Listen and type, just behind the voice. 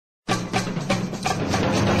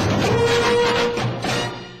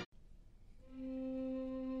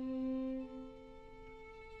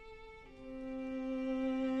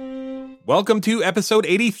Welcome to episode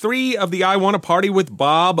 83 of the I Want to Party with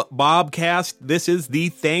Bob Bobcast. This is the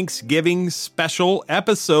Thanksgiving special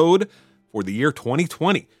episode for the year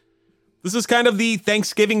 2020. This is kind of the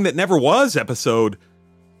Thanksgiving that never was episode,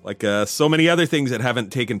 like so many other things that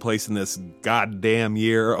haven't taken place in this goddamn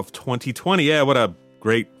year of 2020. Yeah, what a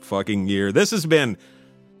great fucking year this has been.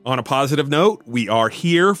 On a positive note, we are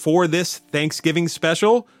here for this Thanksgiving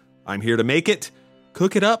special. I'm here to make it,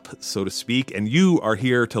 cook it up, so to speak, and you are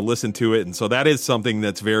here to listen to it. And so that is something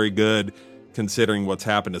that's very good, considering what's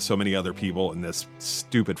happened to so many other people in this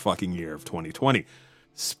stupid fucking year of 2020.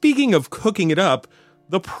 Speaking of cooking it up,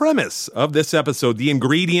 the premise of this episode, the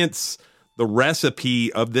ingredients, the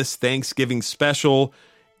recipe of this Thanksgiving special,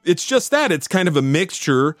 it's just that. It's kind of a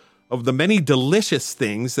mixture of the many delicious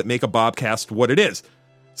things that make a Bobcast what it is.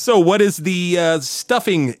 So what is the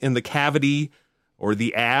stuffing in the cavity or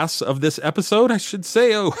the ass of this episode, I should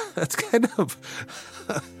say? Oh, that's kind of...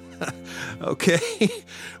 okay.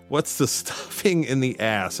 What's the stuffing in the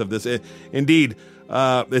ass of this? Indeed,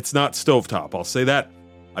 it's not stovetop, I'll say that.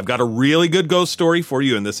 I've got a really good ghost story for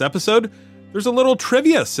you in this episode. There's a little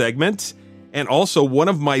trivia segment, and also one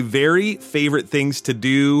of my very favorite things to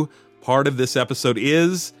do, part of this episode,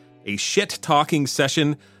 is a shit-talking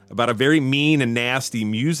session about a very mean and nasty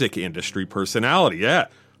music industry personality. Yeah.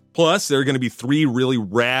 Plus, there are going to be 3 really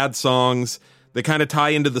rad songs that kind of tie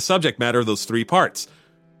into the subject matter of those 3 parts.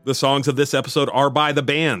 The songs of this episode are by the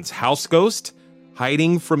bands House Ghost,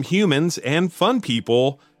 Hiding from Humans, and Fun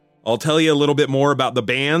People. I'll tell you a little bit more about the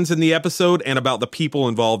bands in the episode and about the people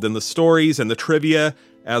involved in the stories and the trivia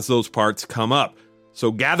as those parts come up.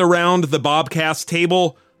 So gather round the Bobcast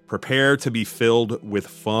table, prepare to be filled with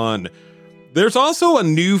fun. There's also a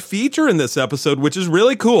new feature in this episode, which is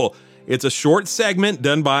really cool. It's a short segment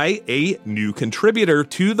done by a new contributor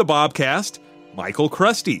to the Bobcast, Michael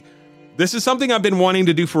Crusty. This is something I've been wanting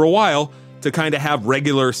to do for a while, to kind of have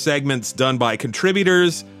regular segments done by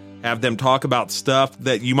contributors, have them talk about stuff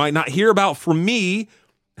that you might not hear about from me,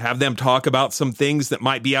 have them talk about some things that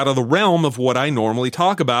might be out of the realm of what I normally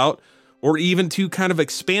talk about, or even to kind of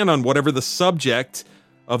expand on whatever the subject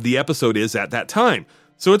of the episode is at that time.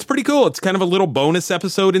 So it's pretty cool. It's kind of a little bonus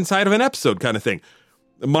episode inside of an episode kind of thing.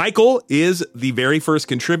 Michael is the very first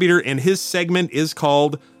contributor, and his segment is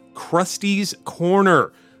called Krusty's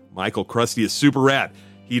Corner. Michael Crusty is super rad.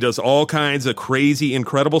 He does all kinds of crazy,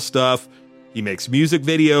 incredible stuff. He makes music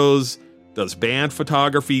videos, does band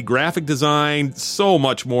photography, graphic design, so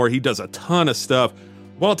much more. He does a ton of stuff.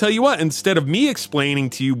 Well, I'll tell you what, instead of me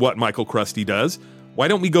explaining to you what Michael Crusty does, why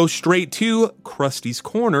don't we go straight to Krusty's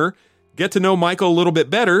Corner, get to know Michael a little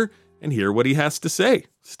bit better, and hear what he has to say.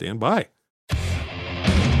 Stand by.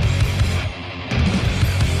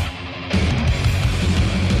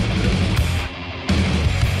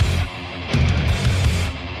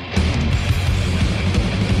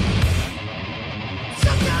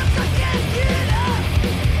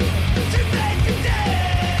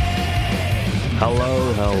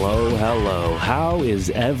 Hello. How is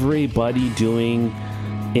everybody doing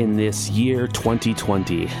in this year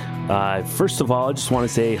 2020? First of all, I just want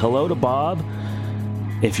to say hello to Bob.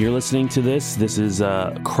 If you're listening to this is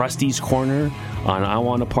Krusty's Corner on I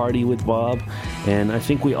Want to Party with Bob, and I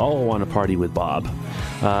think we all want to party with Bob.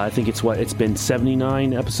 I think it's been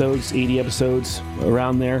 79 episodes, 80 episodes,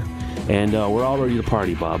 around there, and we're all ready to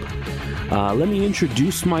party, Bob. Let me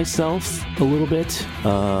introduce myself a little bit.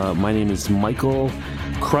 My name is Michael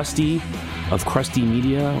Crusty of Crusty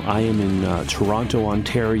Media. I am in Toronto,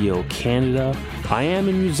 Ontario, Canada. I am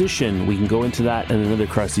a musician. We can go into that in another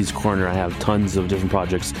Krusty's Corner. I have tons of different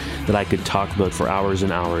projects that I could talk about for hours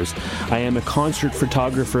and hours. I am a concert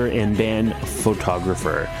photographer and band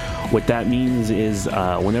photographer. What that means is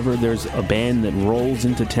whenever there's a band that rolls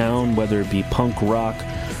into town, whether it be punk rock,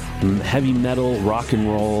 heavy metal, rock and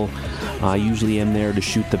roll, I usually am there to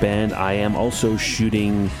shoot the band. I am also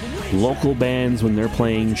shooting local bands when they're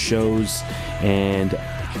playing shows, and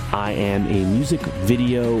I am a music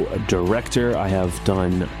video director. I have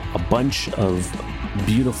done a bunch of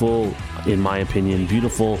beautiful, in my opinion,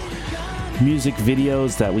 beautiful music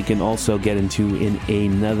videos that we can also get into in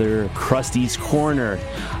another Krusty's Corner.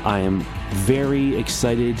 I am very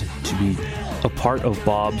excited to be a part of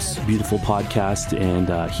Bob's beautiful podcast,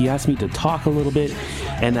 and he asked me to talk a little bit,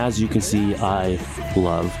 and as you can see, I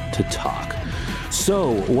love to talk.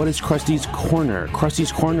 So, what is Krusty's Corner?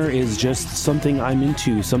 Krusty's Corner is just something I'm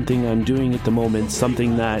into, something I'm doing at the moment,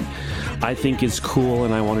 something that I think is cool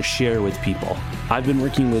and I want to share with people. I've been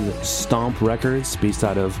working with Stomp Records, based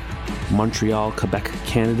out of Montreal, Quebec,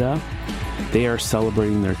 Canada. They are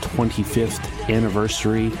celebrating their 25th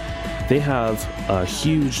anniversary. They have a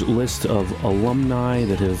huge list of alumni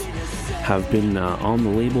that have have been on the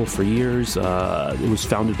label for years. It was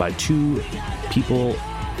founded by two people,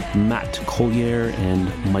 Matt Collier and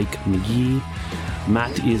Mike McGee.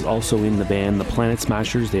 Matt is also in the band The Planet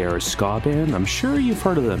Smashers. They are a ska band. I'm sure you've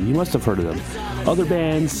heard of them. You must have heard of them. Other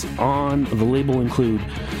bands on the label include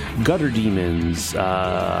Gutter Demons.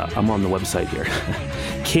 I'm on the website here.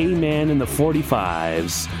 K-Man and the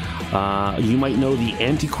 45s. You might know the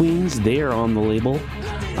Anti-Queens. They are on the label.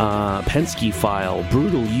 Penske File,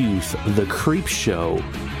 Brutal Youth, The Creep Show,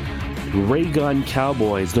 Ray Gun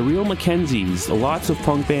Cowboys, The Real Mackenzies, lots of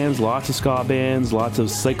punk bands, lots of ska bands, lots of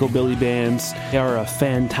psychobilly bands. They are a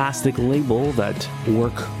fantastic label that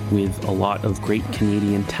work with a lot of great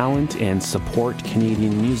Canadian talent and support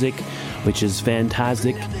Canadian music, which is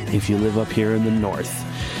fantastic if you live up here in the north.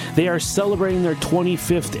 They are celebrating their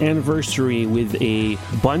 25th anniversary with a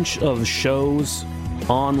bunch of shows,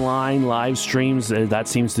 online live streams. That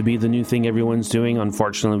seems to be the new thing everyone's doing.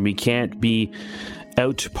 Unfortunately, we can't be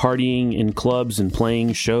out partying in clubs and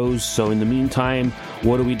playing shows. So in the meantime,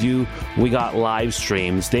 what do? We got live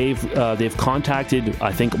streams. They've contacted,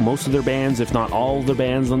 I think, most of their bands, if not all of their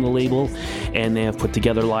bands on the label, and they have put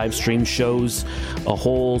together live stream shows, a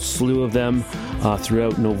whole slew of them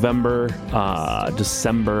throughout November,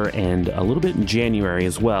 December, and a little bit in January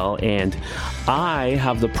as well. And I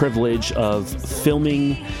have the privilege of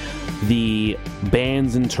filming the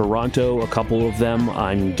bands in Toronto, a couple of them.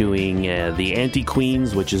 I'm doing the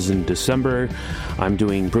Anti-Queens, which is in December. I'm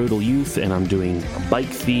doing Brutal Youth, and I'm doing Bike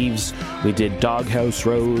Thieves. We did Doghouse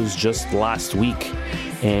Rose just last week,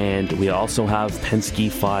 and we also have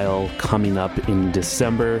Penske File coming up in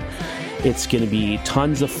December. It's going to be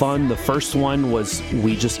tons of fun. The first one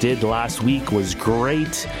we just did last week was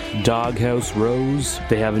great. Doghouse Rose.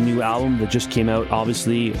 They have a new album that just came out,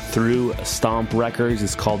 obviously, through Stomp Records.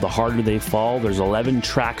 It's called The Harder They Fall. There's 11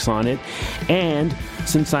 tracks on it. And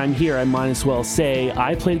since I'm here, I might as well say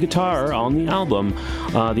I played guitar on the album.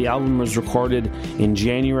 The album was recorded in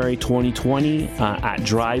January 2020 at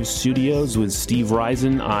Drive Studios with Steve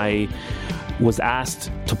Reisen. I was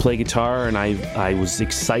asked to play guitar, and I was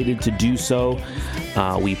excited to do so.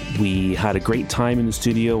 We had a great time in the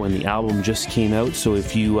studio, and the album just came out. So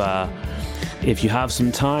if you have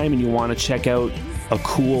some time and you want to check out a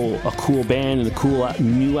cool band and a cool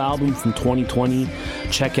new album from 2020,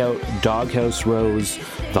 check out Doghouse Rose,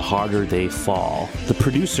 The Harder They Fall. The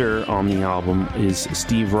producer on the album is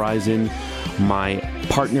Steve Reisen, my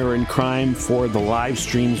partner in crime for the live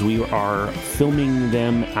streams. We are filming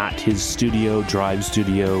them at his studio, Drive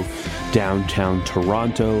Studio, downtown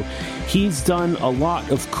Toronto. He's done a lot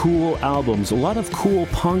of cool albums, a lot of cool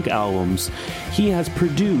punk albums. He has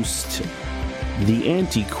produced the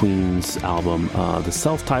Anti-Queens album, the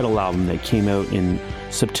self-titled album that came out in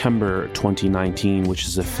September 2019, which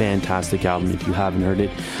is a fantastic album if you haven't heard it.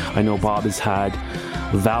 I know Bob has had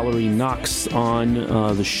Valerie Knox on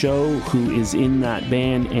the show, who is in that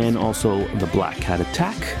band, and also the Black Cat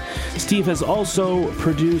Attack. Steve has also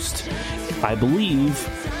produced, I believe,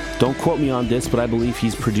 don't quote me on this, but I believe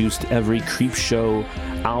he's produced every Creep Show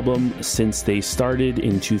album since they started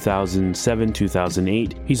in 2007,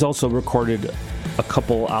 2008. He's also recorded a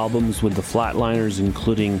couple albums with the Flatliners,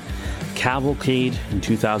 including Cavalcade in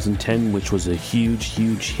 2010, which was a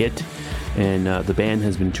huge hit. And the band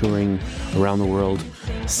has been touring around the world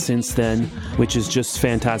since then, which is just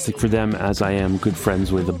fantastic for them, as I am good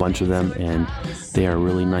friends with a bunch of them, and they are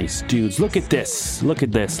really nice dudes. Look at this,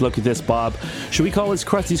 Bob. Should we call this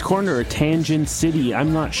Krusty's Corner or Tangent City?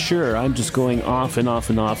 I'm not sure. I'm just going off and off,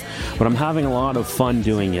 but I'm having a lot of fun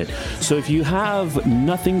doing it. So if you have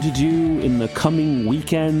nothing to do in the coming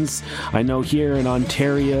weekends, I know here in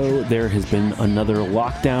Ontario there has been another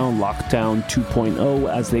lockdown 2.0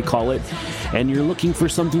 as they call it, and you're looking for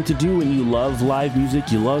something to do and you love live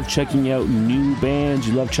music, you love checking out new bands,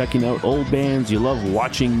 you love checking out old bands, you love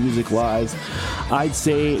watching music live, I'd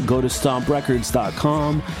say go to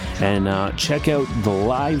stomprecords.com and check out the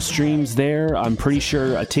live streams there. I'm pretty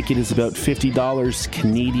sure a ticket is about $50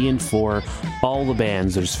 Canadian for all the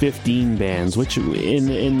bands. There's 15 bands, which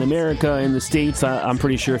in America, in the States, I'm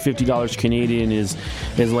pretty sure $50 Canadian is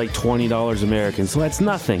like $20 American. So that's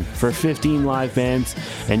nothing for 15 live bands,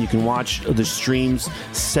 and you can watch the streams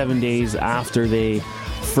 7 days after they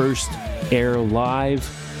first air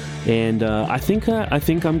live. And I think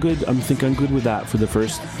I'm good. I'm good with that for the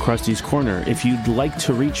first Krusty's Corner. If you'd like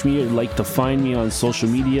to reach me or like to find me on social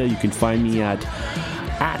media, you can find me at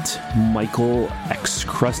at Michael X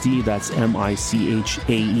Crusty. That's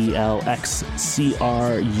MichaelXCrusty.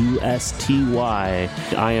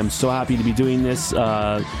 I am so happy to be doing this.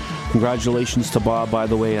 Congratulations to Bob, by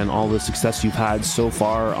the way, on all the success you've had so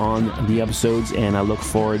far on the episodes, and I look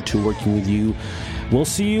forward to working with you. We'll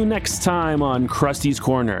see you next time on Krusty's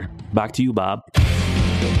Corner. Back to you, Bob.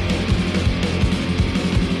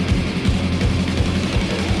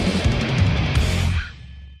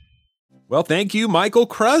 Well, thank you, Michael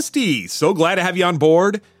Krusty. So glad to have you on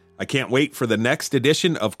board. I can't wait for the next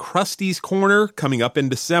edition of Krusty's Corner coming up in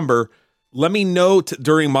December. Let me note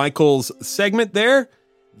during Michael's segment there,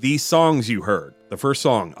 these songs you heard. The first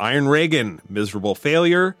song, Iron Reagan, Miserable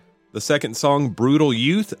Failure. The second song, Brutal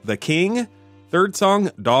Youth, The King. Third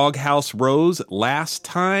song, Doghouse Rose, Last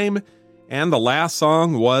Time. And the last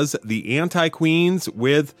song was The Anti-Queens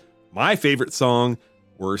with my favorite song,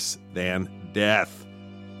 Worse Than Death.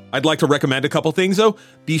 I'd like to recommend a couple things, though.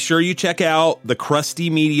 Be sure you check out the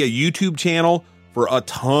Krusty Media YouTube channel for a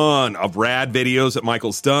ton of rad videos that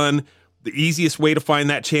Michael's done. The easiest way to find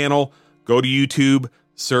that channel, go to YouTube,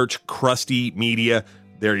 search Krusty Media.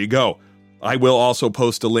 There you go. I will also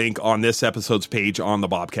post a link on this episode's page on the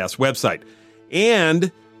Bobcast website.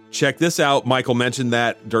 And check this out. Michael mentioned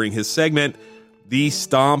that during his segment, the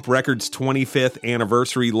Stomp Records 25th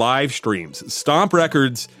anniversary live streams. Stomp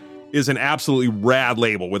Records is an absolutely rad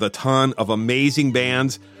label with a ton of amazing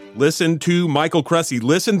bands. Listen to Michael Krusty.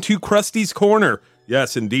 Listen to Krusty's Corner.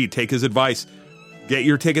 Yes, indeed. Take his advice. Get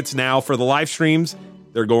your tickets now for the live streams.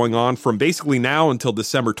 They're going on from basically now until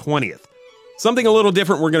December 20th. Something a little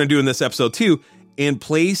different we're going to do in this episode too. In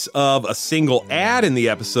place of a single ad in the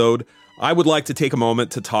episode, I would like to take a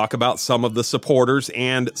moment to talk about some of the supporters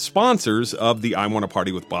and sponsors of the I Want to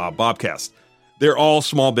Party with Bob Bobcast. They're all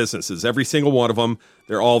small businesses, every single one of them.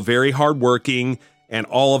 They're all very hardworking, and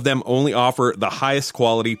all of them only offer the highest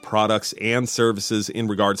quality products and services in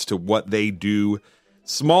regards to what they do.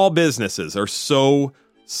 Small businesses are so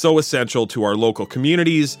essential to our local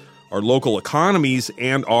communities, our local economies,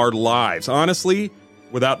 and our lives. Honestly,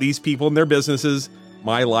 without these people and their businesses,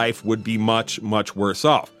 my life would be much, much worse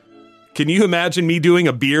off. Can you imagine me doing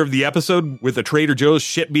a beer of the episode with the Trader Joe's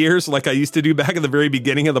shit beers like I used to do back at the very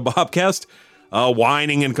beginning of the Bobcast?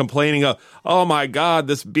 Whining and complaining, oh my God,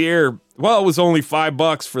 this beer, well, it was only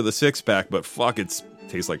 $5 for the 6-pack, but fuck, it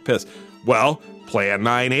tastes like piss. Well, Plan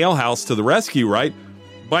 9 Ale House to the rescue, right?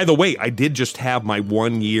 By the way, I did just have my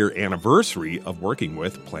 1-year anniversary of working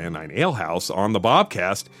with Plan 9 Ale House on the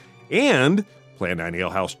Bobcast, and Plan 9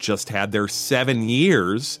 Ale House just had their 7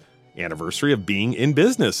 years anniversary of being in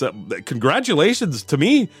business. Congratulations to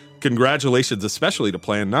me. Congratulations especially to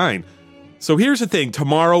Plan 9. So here's the thing.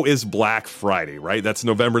 Tomorrow is Black Friday, right? That's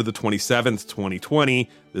November the 27th, 2020.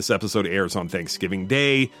 This episode airs on Thanksgiving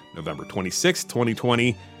Day, November 26th,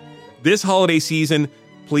 2020. This holiday season,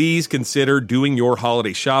 please consider doing your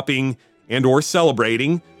holiday shopping and or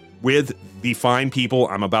celebrating with the fine people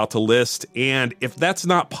I'm about to list. And if that's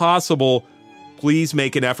not possible, please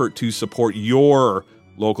make an effort to support your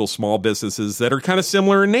local small businesses that are kind of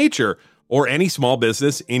similar in nature, or any small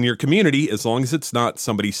business in your community, as long as it's not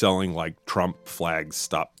somebody selling like Trump flags.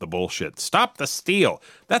 Stop the bullshit. Stop the steal.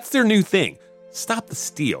 That's their new thing. Stop the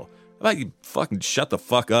steal. How about you fucking shut the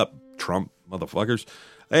fuck up, Trump motherfuckers?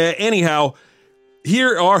 Anyhow,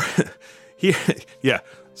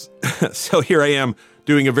 So here I am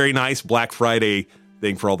doing a very nice Black Friday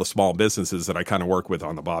thing for all the small businesses that I kind of work with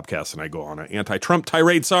on the Bobcast, and I go on an anti-Trump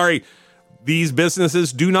tirade. Sorry, these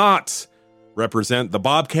businesses do not represent the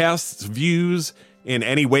Bobcast's views in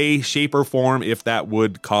any way, shape, or form. If that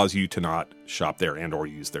would cause you to not shop there and or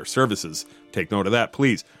use their services, take note of that,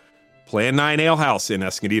 please. Plan 9 Ale House in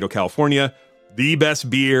Escondido, California. The best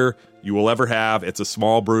beer you will ever have. It's a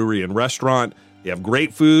small brewery and restaurant. They have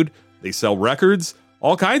great food. They sell records,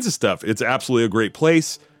 all kinds of stuff. It's absolutely a great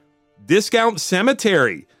place. Discount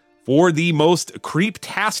Cemetery for the most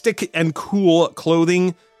creeptastic and cool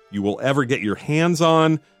clothing you will ever get your hands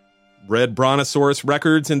on. Red Brontosaurus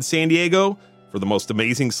Records in San Diego for the most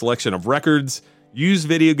amazing selection of records, used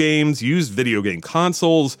video games, used video game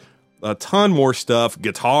consoles, a ton more stuff,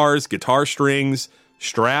 guitars, guitar strings,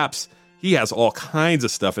 straps. He has all kinds of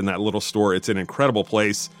stuff in that little store. It's an incredible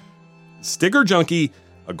place. Sticker Junkie,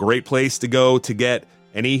 a great place to go to get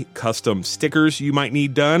any custom stickers you might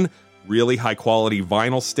need done. Really high quality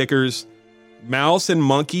vinyl stickers. Mouse and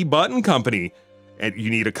Monkey Button Company. And you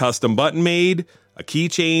need a custom button made, a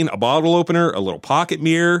keychain, a bottle opener, a little pocket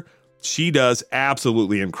mirror. She does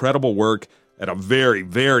absolutely incredible work at a very,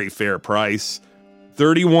 very fair price.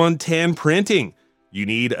 3110 Printing. You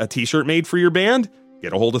need a t-shirt made for your band?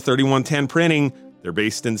 Get a hold of 3110 Printing. They're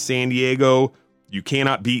based in San Diego. You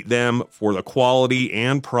cannot beat them for the quality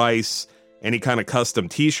and price. Any kind of custom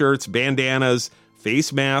t-shirts, bandanas,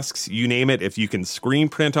 face masks, you name it. If you can screen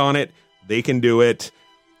print on it, they can do it.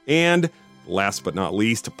 And last but not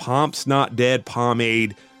least, Pomp's Not Dead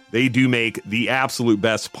Pomade. They do make the absolute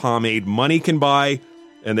best pomade money can buy,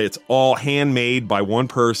 and it's all handmade by one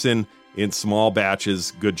person in small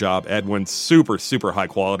batches. Good job, Edwin. Super, super high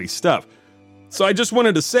quality stuff. So I just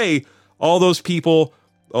wanted to say, all those people,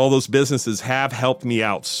 all those businesses have helped me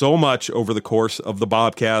out so much over the course of the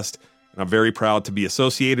Bobcast, and I'm very proud to be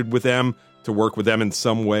associated with them, to work with them in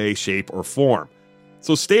some way, shape, or form.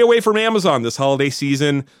 So stay away from Amazon this holiday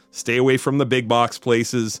season. Stay away from the big box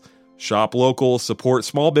places. Shop local, support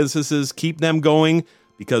small businesses, keep them going,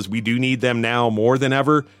 because we do need them now more than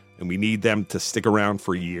ever, and we need them to stick around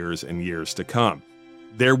for years and years to come.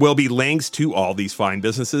 There will be links to all these fine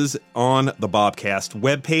businesses on the Bobcast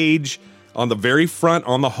webpage, on the very front,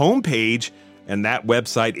 on the homepage, and that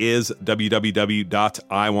website is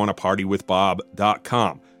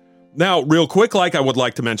www.iwannapartywithbob.com. Now, real quick, I would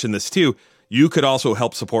like to mention this too, you could also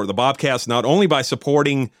help support the Bobcast not only by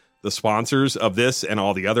supporting the sponsors of this and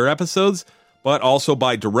all the other episodes, but also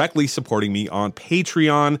by directly supporting me on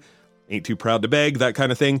Patreon. Ain't too proud to beg, that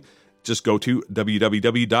kind of thing. Just go to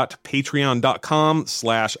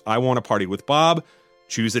www.patreon.com/IWannaPartyWithBob.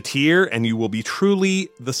 Choose a tier, and you will be truly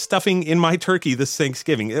the stuffing in my turkey this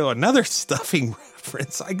Thanksgiving. Ew, another stuffing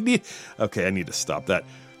reference. I need to stop that.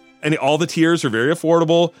 And all the tiers are very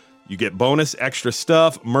affordable. You get bonus extra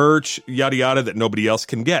stuff, merch, yada yada, that nobody else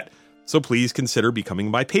can get. So please consider becoming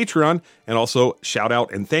my Patreon, and also shout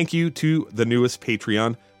out and thank you to the newest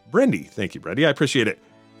Patreon, Brendy. Thank you, Brendy. I appreciate it.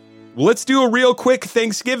 Well, let's do a real quick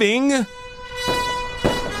Thanksgiving. Beer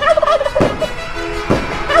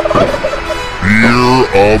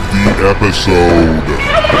of the episode.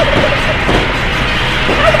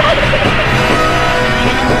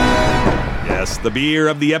 Yes, the beer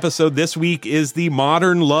of the episode this week is the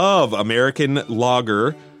Modern Love American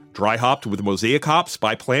Lager, dry hopped with Mosaic hops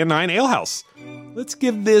by Plan 9 Ale House. Let's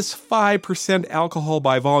give this 5% alcohol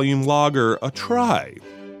by volume lager a try.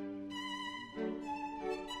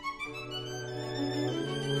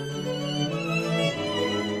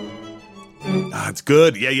 It's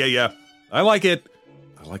good. Yeah. I like it.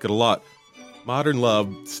 I like it a lot. Modern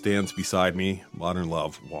Love stands beside me. Modern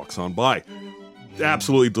Love walks on by.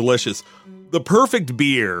 Absolutely delicious. The perfect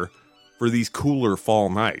beer for these cooler fall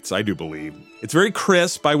nights, I do believe. It's very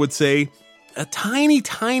crisp, I would say. A tiny,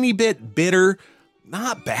 tiny bit bitter.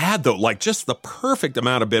 Not bad, though. Just the perfect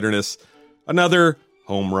amount of bitterness. Another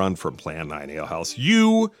home run from Plan 9 Ale House.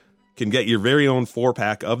 You can get your very own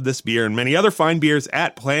 4-pack of this beer and many other fine beers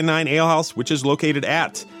at Plan 9 Ale House, which is located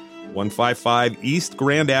at 155 East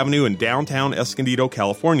Grand Avenue in downtown Escondido,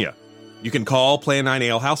 California. You can call Plan 9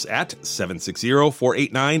 Ale House at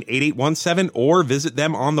 760-489-8817 or visit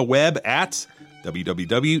them on the web at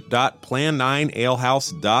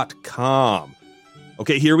www.plan9alehouse.com.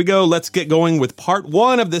 Okay, here we go. Let's get going with part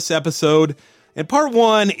 1 of this episode. And part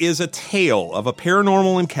 1 is a tale of a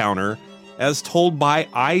paranormal encounter as told by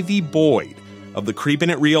Ivy Boyd of the Creepin'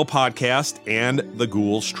 It Real podcast and the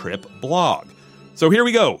Ghouls Trip blog. So here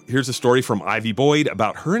we go. Here's a story from Ivy Boyd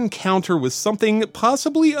about her encounter with something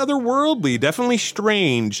possibly otherworldly, definitely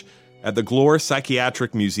strange, at the Glore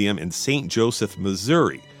Psychiatric Museum in St. Joseph,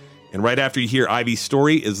 Missouri. And right after you hear Ivy's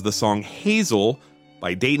story is the song Hazel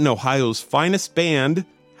by Dayton, Ohio's finest band,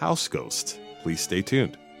 House Ghost. Please stay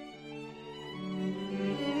tuned.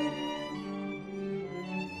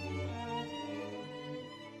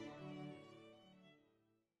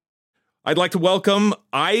 I'd like to welcome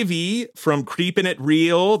Ivy from Creepin' It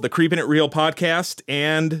Real, the Creepin' It Real podcast,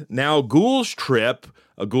 and now Ghouls Trip,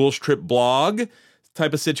 a Ghouls Trip blog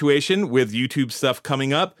type of situation with YouTube stuff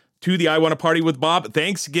coming up, to the I Want to Party with Bob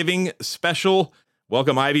Thanksgiving special.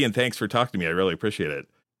 Welcome, Ivy, and thanks for talking to me. I really appreciate it.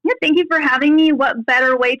 Yeah, thank you for having me. What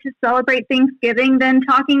better way to celebrate Thanksgiving than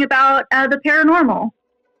talking about the paranormal?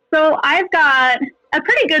 So I've got a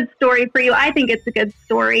pretty good story for you. I think it's a good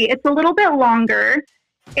story. It's a little bit longer.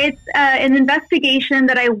 It's an investigation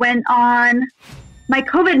that I went on. My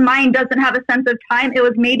COVID mind doesn't have a sense of time. It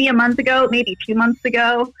was maybe a month ago, maybe 2 months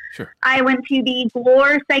ago. Sure. I went to the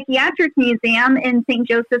Glore Psychiatric Museum in St.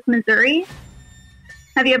 Joseph, Missouri.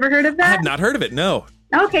 Have you ever heard of that? I have not heard of it, no.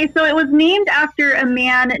 Okay, so it was named after a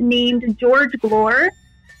man named George Glore.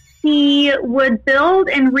 He would build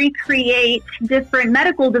and recreate different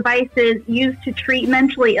medical devices used to treat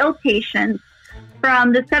mentally ill patients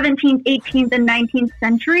from the 17th, 18th, and 19th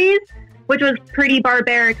centuries, which was pretty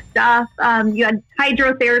barbaric stuff. You had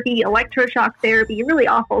hydrotherapy, electroshock therapy, really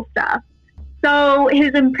awful stuff. So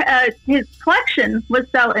his collection was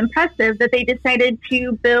so impressive that they decided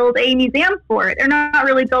to build a museum for it. Or not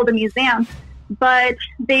really build a museum, but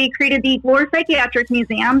they created the Glore Psychiatric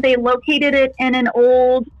Museum. They located it in an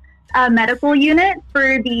old medical unit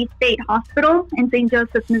for the state hospital in St.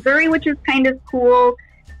 Joseph, Missouri, which is kind of cool.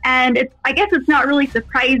 And I guess it's not really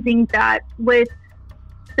surprising that with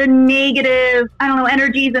the negative,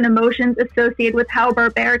 energies and emotions associated with how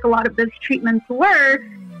barbaric a lot of those treatments were,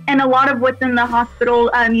 and a lot of what's in the hospital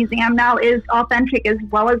museum now is authentic as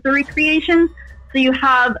well as the recreations. So you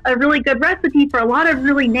have a really good recipe for a lot of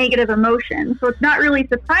really negative emotions. So it's not really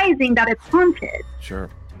surprising that it's haunted. Sure.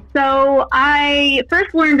 So I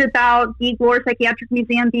first learned about the Glore Psychiatric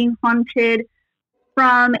Museum being haunted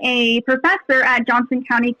from a professor at Johnson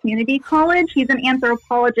County Community College. He's an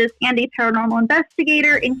anthropologist and a paranormal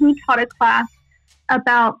investigator, and he taught a class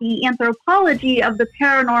about the anthropology of the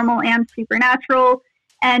paranormal and supernatural.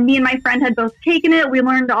 And me and my friend had both taken it. We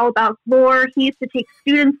learned all about Glore. He used to take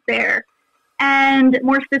students there. And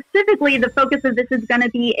more specifically, the focus of this is going to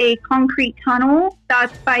be a concrete tunnel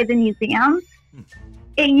that's by the museum.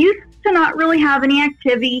 It used to not really have any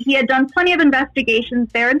activity. He had done plenty of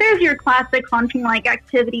investigations there. And there's your classic haunting-like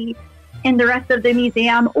activity in the rest of the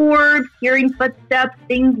museum. Orbs, hearing footsteps,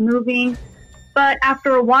 things moving. But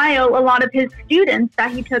after a while, a lot of his students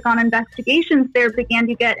that he took on investigations there began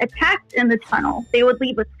to get attacked in the tunnel. They would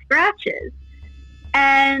leave with scratches.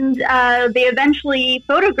 And they eventually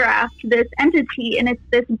photographed this entity, and it's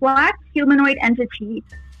this black humanoid entity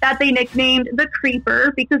that they nicknamed the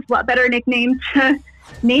Creeper, because what better nickname to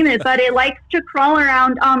name it? But it likes to crawl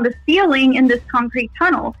around on the ceiling in this concrete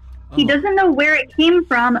tunnel. He doesn't know where it came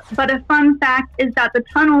from, but a fun fact is that the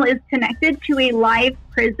tunnel is connected to a live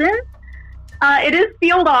prison. It is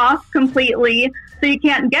sealed off completely, so you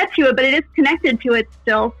can't get to it, but it is connected to it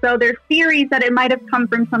still. So there's theories that it might have come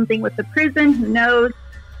from something with the prison, who knows.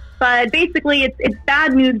 But basically, it's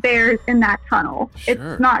bad news bears in that tunnel. Sure.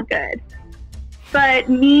 It's not good. But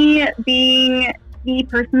me being the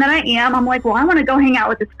person that I am, I'm like, well, I want to go hang out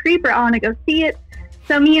with this creeper. I want to go see it.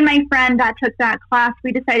 So me and my friend that took that class,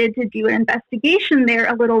 we decided to do an investigation there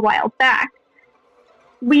a little while back.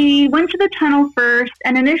 We went to the tunnel first,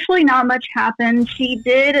 and initially not much happened.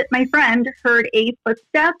 My friend heard a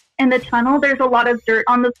footstep in the tunnel. There's a lot of dirt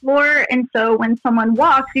on the floor, and so when someone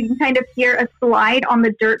walks, you can kind of hear a slide on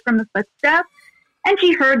the dirt from the footstep. And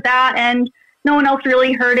she heard that, and no one else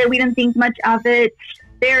really heard it. We didn't think much of it.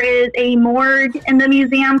 There is a morgue in the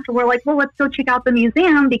museum, so we're like, well, let's go check out the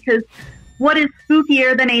museum, because what is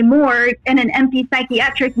spookier than a morgue in an empty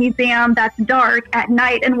psychiatric museum that's dark at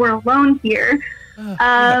night and we're alone here?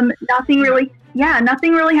 Nothing really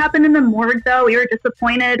happened in the morgue, though. We were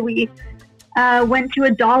disappointed. We went to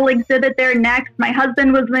a doll exhibit there next. My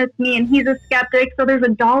husband was with me, and he's a skeptic, so there's a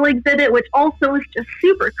doll exhibit, which also is just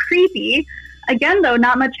super creepy. Again, though,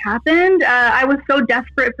 not much happened. I was so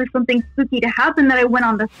desperate for something spooky to happen that I went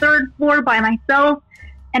on the third floor by myself,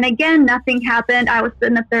 and again, nothing happened. I was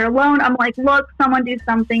sitting up there alone. I'm like, look, someone do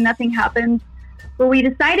something. Nothing happened. But we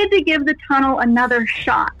decided to give the tunnel another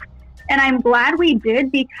shot. And I'm glad we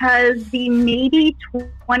did, because the maybe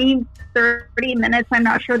 20, 30 minutes, I'm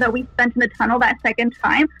not sure, that we spent in the tunnel that second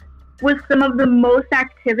time was some of the most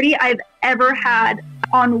activity I've ever had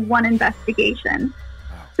on one investigation.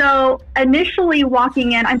 So initially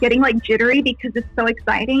walking in, I'm getting like jittery because it's so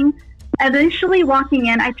exciting. Initially walking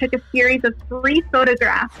in, I took a series of 3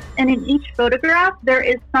 photographs, and in each photograph, there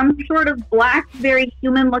is some sort of black, very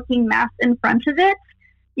human-looking mass in front of it.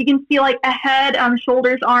 You can see like a head,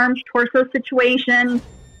 shoulders, arms, torso situation.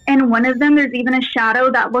 And one of them, there's even a shadow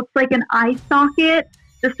that looks like an eye socket,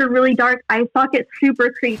 just a really dark eye socket, super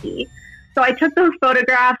creepy. So I took those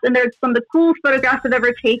photographs, and they're some of the coolest photographs I've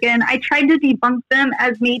ever taken. I tried to debunk them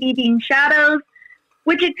as maybe being shadows,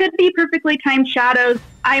 which it could be perfectly timed shadows.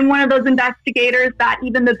 I'm one of those investigators that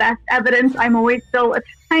even the best evidence, I'm always still a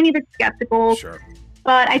tiny bit skeptical. Sure.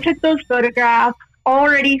 But I took those photographs.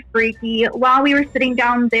 Already freaky. While we were sitting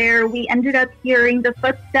down there, we ended up hearing the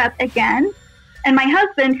footstep again. And my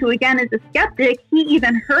husband, who again is a skeptic, he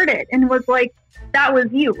even heard it and was like, that was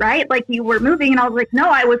you, right? Like you were moving. And I was like,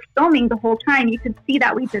 no, I was filming the whole time. You could see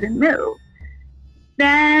that we didn't move.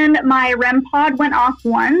 Then my REM pod went off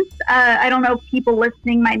once. I don't know if people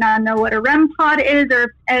listening might not know what a REM pod is, or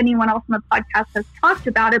if anyone else on the podcast has talked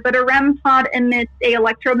about it, but a REM pod emits an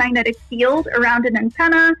electromagnetic field around an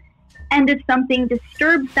antenna. And if something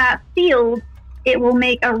disturbs that field, it will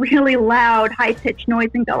make a really loud, high-pitched noise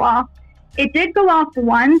and go off. It did go off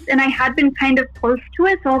once, and I had been kind of close to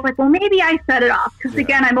it, so I was like, well, maybe I set it off, because,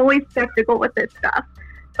 again, I'm always skeptical with this stuff.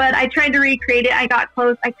 But I tried to recreate it. I got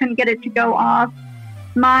close. I couldn't get it to go off.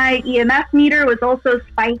 My EMF meter was also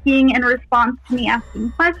spiking in response to me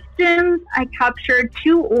asking questions. I captured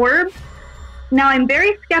 2 orbs. Now, I'm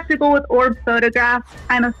very skeptical with orb photographs.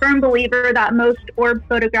 I'm a firm believer that most orb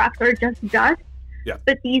photographs are just dust. Yeah.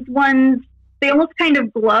 But these ones, they almost kind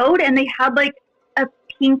of glowed, and they had like a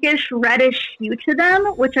pinkish reddish hue to them,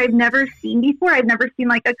 which I've never seen before. I've never seen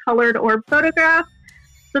like a colored orb photograph.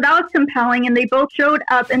 So that was compelling, and they both showed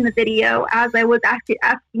up in the video as I was asking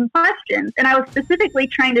questions. And I was specifically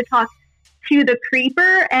trying to talk to the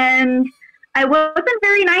creeper, and I wasn't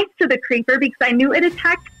very nice to the creeper because I knew it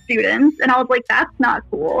attacked students, and I was like, that's not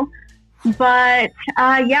cool. But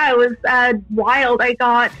yeah, it was wild. I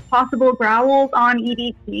got possible growls on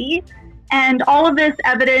EDT, and all of this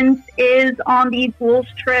evidence is on the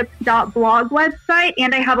ghoulstrip.blog website,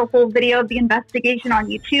 and I have a whole video of the investigation on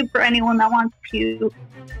YouTube for anyone that wants to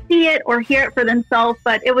see it or hear it for themselves.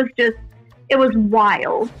 But it was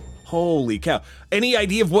wild. Holy cow. Any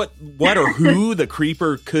idea of what or who the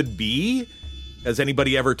creeper could be? Has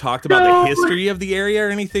anybody ever talked about the history of the area or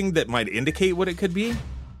anything that might indicate what it could be?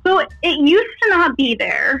 So it used to not be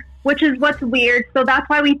there, which is what's weird. So that's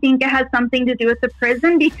why we think it has something to do with the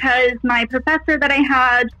prison, because my professor that I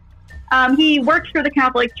had, he works for the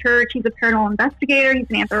Catholic Church. He's a paranormal investigator. He's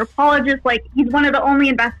an anthropologist. Like, he's one of the only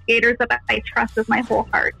investigators that I trust with my whole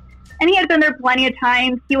heart. And he had been there plenty of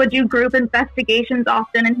times. He would do group investigations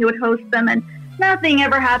often, and he would host them, and nothing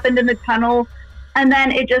ever happened in the tunnel. And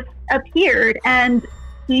then it just appeared, and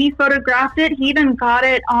he photographed it. He even got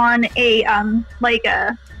it on a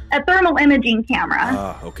thermal imaging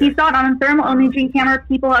camera. Okay. He saw it on a thermal imaging camera.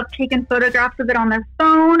 People have taken photographs of it on their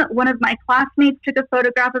phone. One of my classmates took a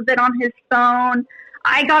photograph of it on his phone.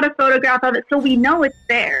 I got a photograph of it, so we know it's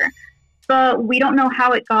there, but we don't know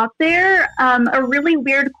how it got there. A really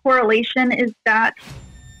weird correlation is that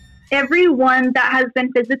everyone that has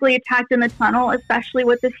been physically attacked in the tunnel, especially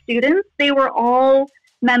with the students, they were all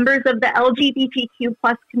members of the LGBTQ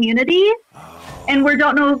plus community. And we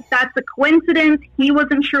don't know if that's a coincidence. He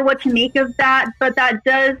wasn't sure what to make of that, but that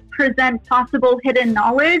does present possible hidden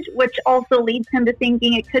knowledge, which also leads him to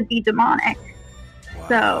thinking it could be demonic. Wow.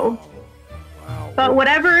 So, wow. But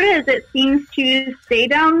whatever it is, it seems to stay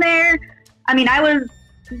down there. I mean, I was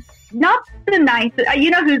not the nicest.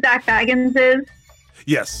 You know who Zach Baggins is?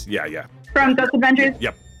 Yes. Yeah. From Ghost Adventures?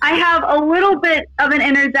 Yep. I have a little bit of an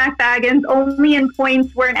inner Zach Baggins, only in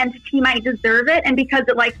points where an entity might deserve it, and because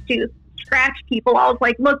it likes to scratch people. I was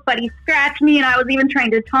like, look, buddy, scratch me, and I was even trying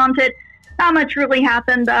to taunt it. Not much really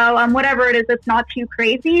happened, though. Whatever it is, it's not too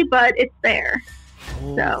crazy, but it's there.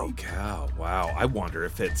 Holy cow. Wow. I wonder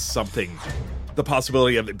if it's something, the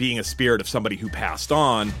possibility of it being a spirit of somebody who passed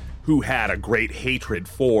on, who had a great hatred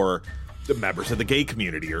for the members of the gay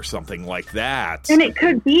community or something like that. And it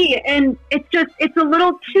could be, and it's a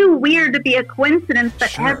little too weird to be a coincidence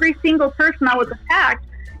that every single person that was attacked,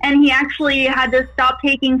 and he actually had to stop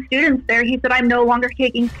taking students there. He said, I'm no longer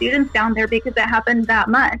taking students down there because it happened that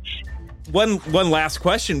much. One last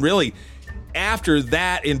question, really. After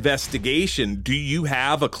that investigation, do you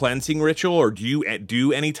have a cleansing ritual, or do you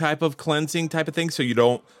do any type of cleansing type of thing so you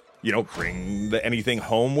don't bring anything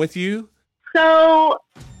home with you? So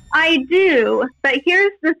I do, but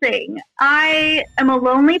here's the thing. I am a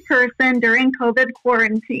lonely person during COVID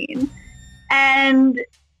quarantine, and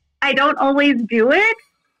I don't always do it,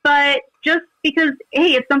 but just because,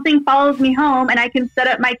 hey, if something follows me home and I can set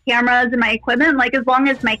up my cameras and my equipment, like as long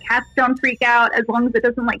as my cats don't freak out, as long as it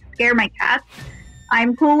doesn't like scare my cats,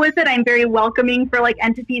 I'm cool with it. I'm very welcoming for like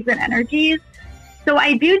entities and energies. So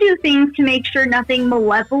I do things to make sure nothing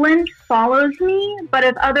malevolent follows me, but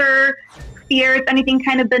if other spirits, anything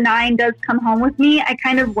kind of benign does come home with me, I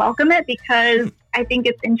kind of welcome it because I think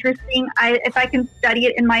it's interesting. If I can study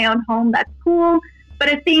it in my own home, that's cool. But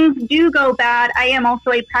if things do go bad, I am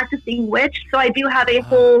also a practicing witch, so I do have a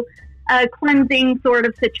whole cleansing sort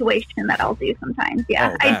of situation that I'll do sometimes.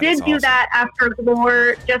 Yeah, I did do that after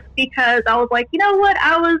Glor just because I was like, you know what,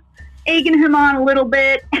 I was egging him on a little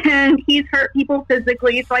bit, and he's hurt people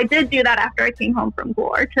physically, so I did do that after I came home from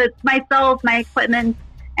Glor, to myself, my equipment,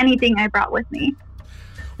 anything I brought with me.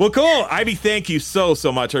 Well, cool. Ivy, thank you so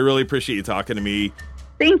much. I really appreciate you talking to me.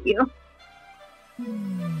 Thank you.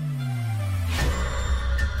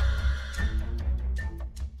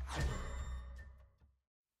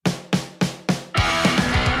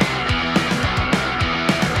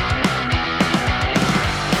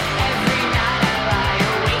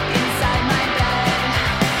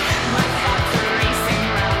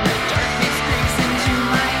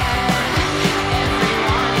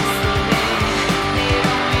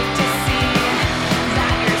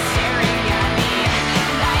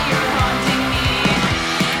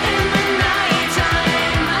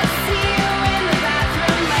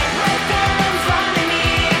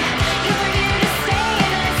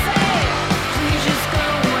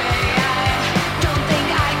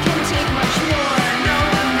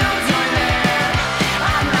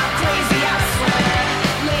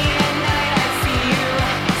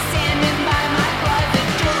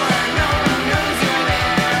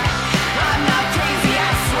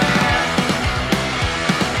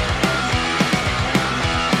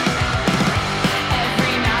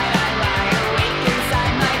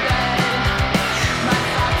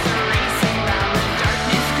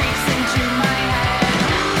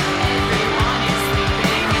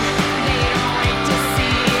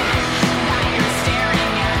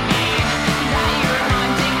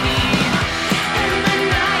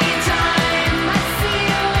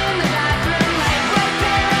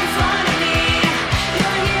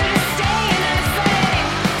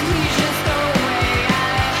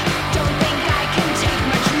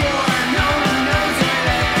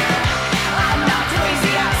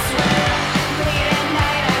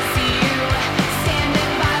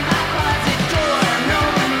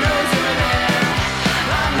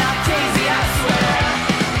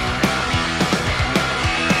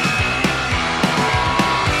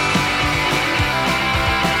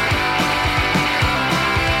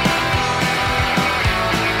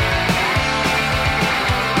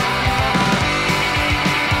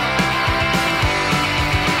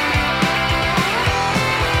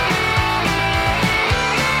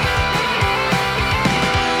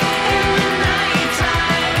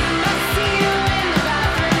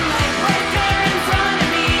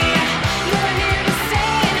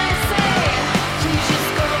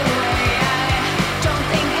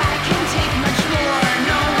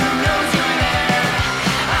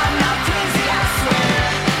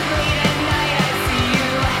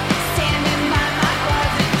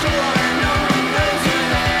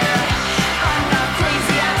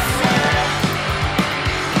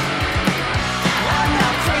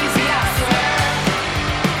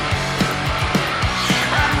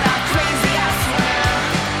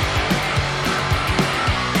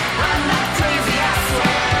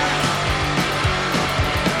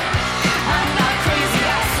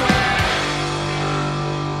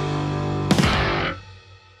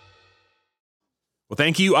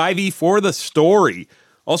 thank you, Ivy, for the story.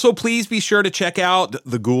 Also, please be sure to check out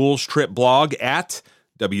the Ghouls Trip blog at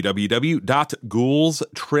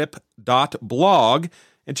www.ghoulstrip.blog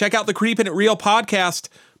and check out the Creepin' It Real podcast.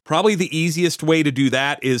 Probably the easiest way to do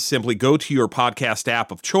that is simply go to your podcast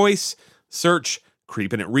app of choice, search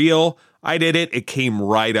Creepin' It Real. I did it. It came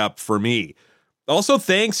right up for me. Also,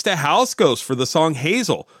 thanks to House Ghost for the song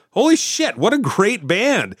Hazel. Holy shit, what a great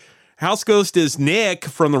band. House Ghost is Nick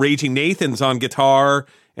from the Raging Nathans on guitar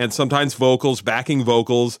and sometimes vocals, backing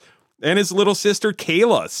vocals, and his little sister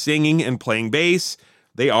Kayla singing and playing bass.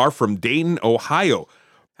 They are from Dayton, Ohio.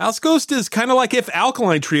 House Ghost is kind of like if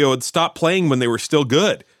Alkaline Trio had stopped playing when they were still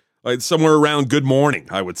good. Like somewhere around Good Morning,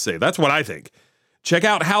 I would say. That's what I think. Check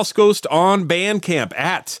out House Ghost on Bandcamp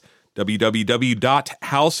at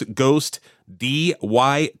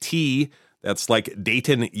www.houseghostdyt. That's like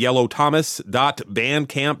Dayton Yellow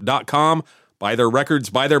Thomas.bandcamp.com. Buy their records,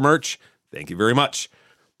 buy their merch. Thank you very much.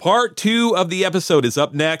 Part 2 of the episode is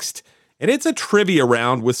up next, and it's a trivia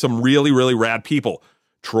round with some really, really rad people.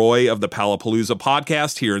 Troy of the Palapalooza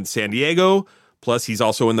podcast here in San Diego, plus he's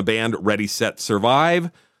also in the band Ready, Set, Survive.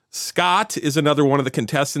 Scott is another one of the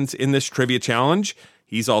contestants in this trivia challenge.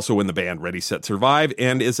 He's also in the band Ready, Set, Survive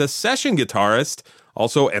and is a session guitarist,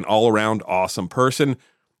 also an all-around awesome person.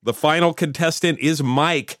 The final contestant is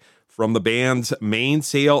Mike from the bands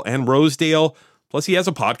Mainsail and Rosedale. Plus, he has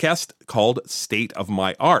a podcast called State of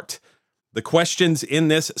My Art. The questions in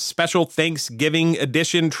this special Thanksgiving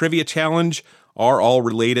edition trivia challenge are all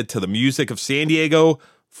related to the music of San Diego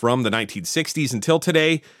from the 1960s until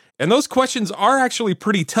today. And those questions are actually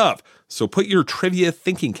pretty tough. So put your trivia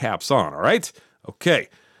thinking caps on, all right? Okay.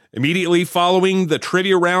 Immediately following the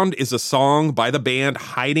trivia round is a song by the band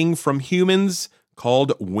Hiding from Humans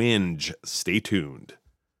called Whinge. Stay tuned.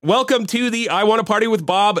 Welcome to the I Want to Party with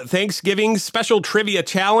Bob Thanksgiving Special Trivia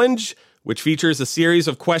Challenge, which features a series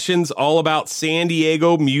of questions all about San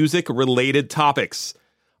Diego music-related topics.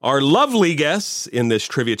 Our lovely guests in this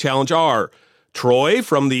trivia challenge are Troy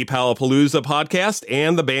from the Palapalooza podcast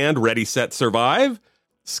and the band Ready, Set, Survive,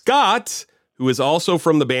 Scott, who is also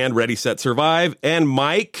from the band Ready, Set, Survive, and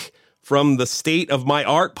Mike from the State of My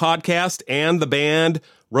Art podcast and the band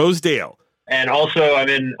Rosedale. And also, I'm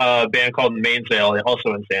in a band called Mainsail,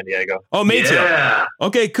 also in San Diego. Oh, Mainsail. Yeah.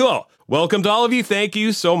 Okay, cool. Welcome to all of you. Thank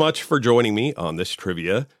you so much for joining me on this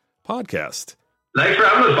trivia podcast. Thanks for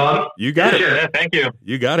having us, Bob. You got it. Yeah, thank you.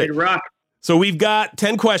 You got it. Good rock. So we've got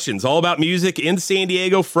 10 questions all about music in San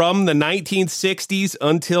Diego from the 1960s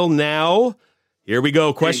until now. Here we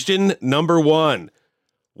go. Question number 1.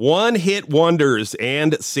 One-hit wonders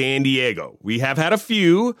and San Diego. We have had a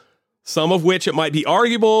few, some of which it might be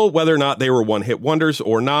arguable whether or not they were one-hit wonders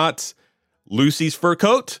or not. Lucy's Fur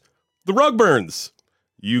Coat, the Rugburns.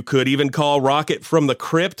 You could even call Rocket from the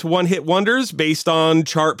Crypt one-hit wonders based on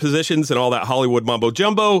chart positions and all that Hollywood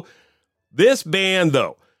mumbo-jumbo. This band,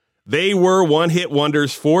 though, they were one-hit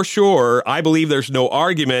wonders for sure. I believe there's no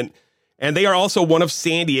argument. And they are also one of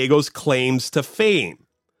San Diego's claims to fame.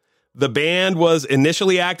 The band was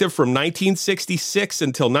initially active from 1966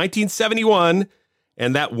 until 1971,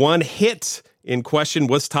 and that one hit in question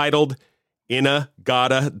was titled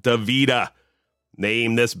In-A-Gadda-Da-Vida.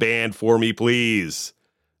 Name this band for me, please.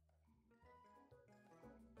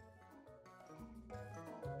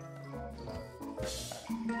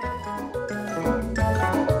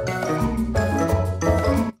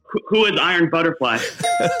 Who is Iron Butterfly?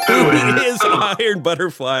 Who is Iron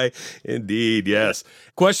Butterfly? Indeed, yes.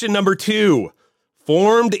 Question number 2.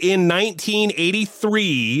 Formed in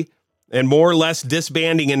 1983 and more or less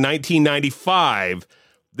disbanding in 1995,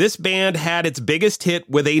 this band had its biggest hit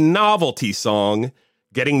with a novelty song,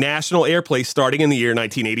 getting national airplay starting in the year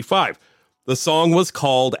 1985. The song was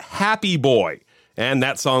called Happy Boy, and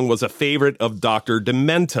that song was a favorite of Dr.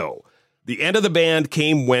 Demento. The end of the band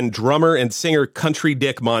came when drummer and singer Country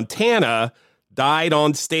Dick Montana died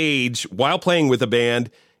on stage while playing with the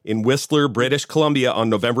band in Whistler, British Columbia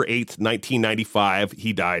on November 8th, 1995.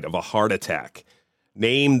 He died of a heart attack.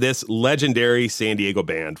 Name this legendary San Diego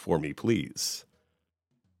band for me, please.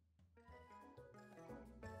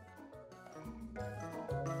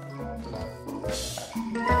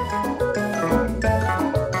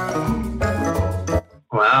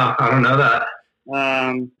 Wow, I don't know that.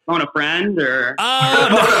 Phone a Friend or...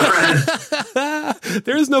 Oh, no.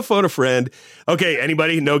 There is no Phone a Friend. Okay,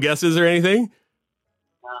 anybody? No guesses or anything?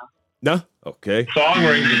 No? Okay. Song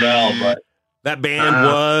rings a bell, but... That band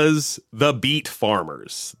was The Beat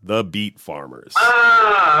Farmers. The Beat Farmers.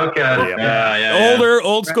 Ah, okay. Yeah.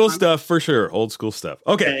 Old school stuff for sure. Old school stuff.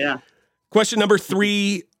 Okay. Yeah. Question number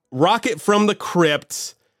 3. Rocket from the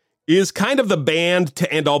Crypt is kind of the band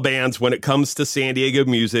to end all bands when it comes to San Diego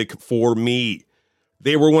music for me.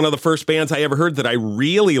 They were one of the first bands I ever heard that I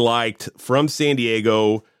really liked from San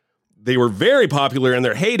Diego. They were very popular in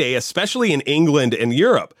their heyday, especially in England and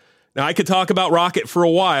Europe. Now, I could talk about Rocket for a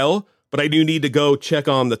while, but I do need to go check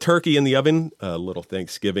on the turkey in the oven. A little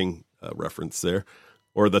Thanksgiving reference there.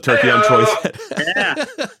 Or the turkey on Troy's head. Yeah.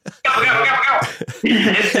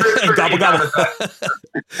 Gobble, gobble.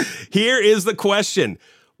 Here is the question.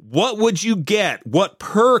 What would you get? What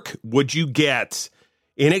perk would you get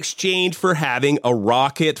in exchange for having a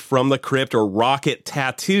Rocket from the Crypt or Rocket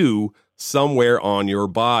tattoo somewhere on your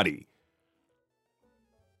body?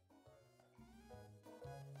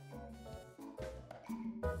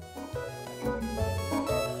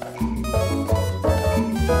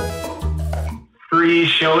 Free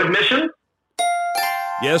show admission?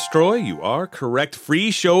 Yes, Troy, you are correct.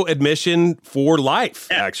 Free show admission for life,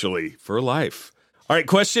 actually, for life. All right,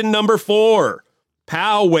 question number 4.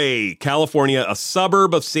 Poway, California, a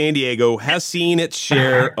suburb of San Diego, has seen its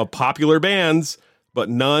share of popular bands, but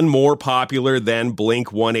none more popular than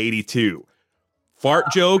Blink-182. Fart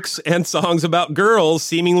jokes and songs about girls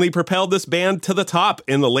seemingly propelled this band to the top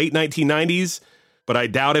in the late 1990s, but I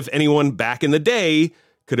doubt if anyone back in the day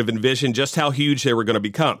could have envisioned just how huge they were going to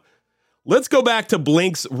become. Let's go back to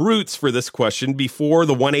Blink's roots for this question before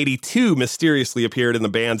the 182 mysteriously appeared in the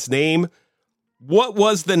band's name. What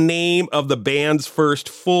was the name of the band's first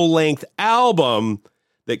full-length album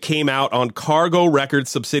that came out on Cargo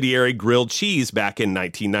Records subsidiary Grilled Cheese back in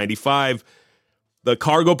 1995? The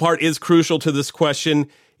Cargo part is crucial to this question.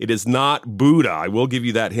 It is not Buddha. I will give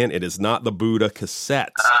you that hint. It is not the Buddha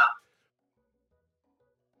cassette.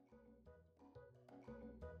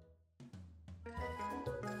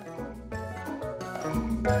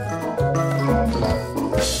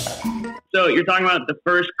 So you're talking about the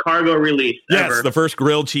first Cargo release ever. Yes, the first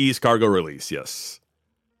Grilled Cheese Cargo release, yes.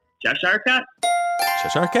 Cheshire Cat?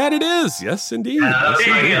 Cheshire Cat it is, yes indeed. Yes, there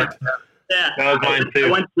you indeed. go. Yeah. That was mine too.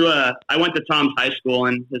 I went to Tom's high school,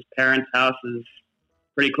 and his parents' house is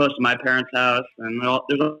pretty close to my parents' house, and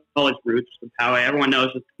there's always roots with Poway. Everyone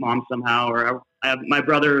knows his mom somehow, or my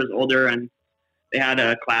brother is older, and they had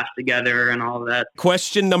a class together and all of that.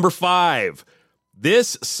 Question number 5.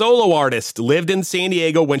 This solo artist lived in San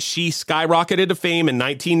Diego when she skyrocketed to fame in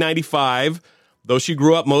 1995, though she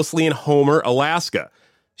grew up mostly in Homer, Alaska.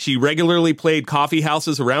 She regularly played coffee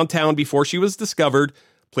houses around town before she was discovered,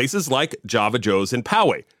 places like Java Joe's and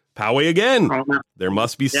Poway. Poway again. There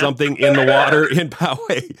must be something in the water in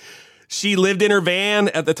Poway. She lived in her van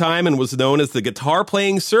at the time and was known as the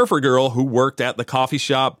guitar-playing surfer girl who worked at the coffee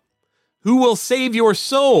shop. Who will save your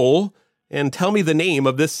soul? And tell me the name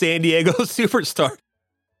of this San Diego superstar.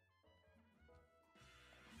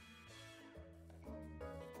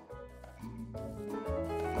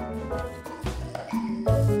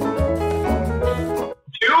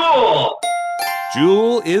 Jewel!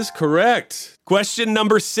 Jewel is correct. Question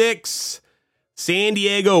number 6. San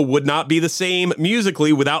Diego would not be the same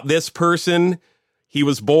musically without this person. He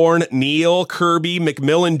was born Neil Kirby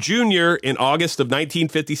McMillan Jr. in August of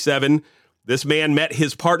 1957. This man met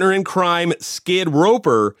his partner in crime, Skid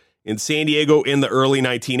Roper, in San Diego in the early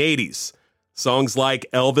 1980s. Songs like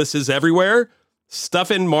Elvis is Everywhere,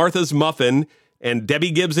 Stuffin' Martha's Muffin, and Debbie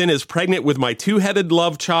Gibson is Pregnant with My Two-Headed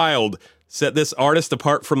Love Child set this artist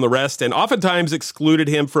apart from the rest and oftentimes excluded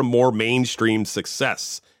him from more mainstream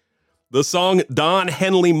success. The song Don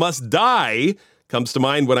Henley Must Die comes to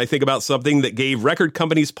mind when I think about something that gave record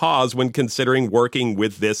companies pause when considering working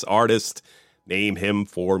with this artist. Name him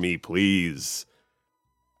for me, please.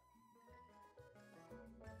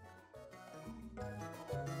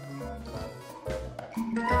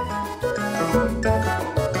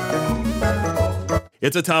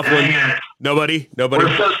 It's a tough one. Nobody.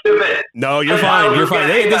 We're so stupid. No, you're fine. You're fine.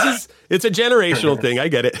 Hey, it's a generational thing. I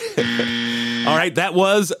get it. All right, that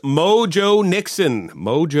was Mojo Nixon.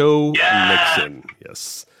 Nixon.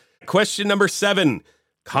 Yes. Question number 7.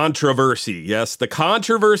 Controversy. Yes, the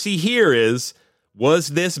controversy here is, was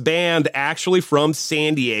this band actually from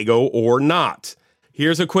San Diego or not?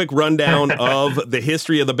 Here's a quick rundown of the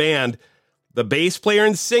history of the band. The bass player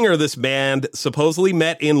and singer of this band supposedly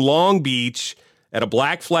met in Long Beach at a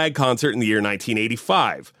Black Flag concert in the year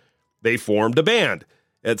 1985. They formed a band.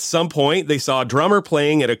 At some point, they saw a drummer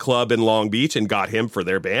playing at a club in Long Beach and got him for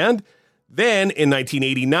their band. Then, in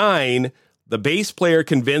 1989, the bass player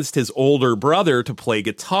convinced his older brother to play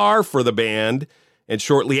guitar for the band, and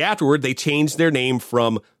shortly afterward, they changed their name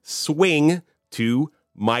from Swing to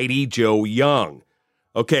Mighty Joe Young.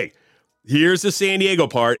 Okay, here's the San Diego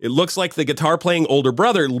part. It looks like the guitar-playing older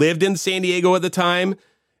brother lived in San Diego at the time,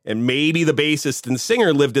 and maybe the bassist and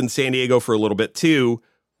singer lived in San Diego for a little bit too.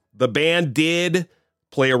 The band did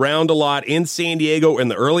play around a lot in San Diego in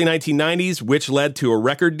the early 1990s, which led to a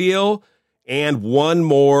record deal and one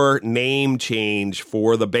more name change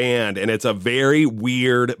for the band. And it's a very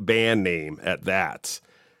weird band name at that.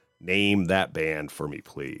 Name that band for me,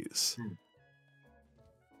 please.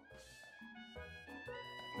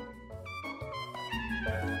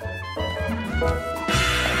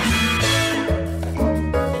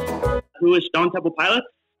 Who is Stone Temple Pilots?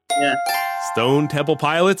 Yeah. Stone Temple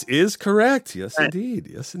Pilots is correct. Yes, indeed.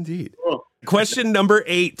 Yes, indeed. Cool. Question number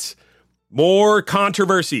 8. More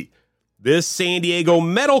controversy. This San Diego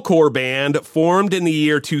metalcore band formed in the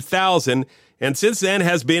year 2000 and since then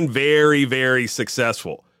has been very, very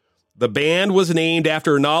successful. The band was named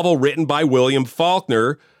after a novel written by William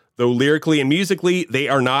Faulkner, though lyrically and musically they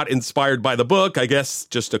are not inspired by the book. I guess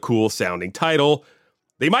just a cool sounding title.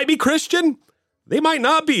 They might be Christian. They might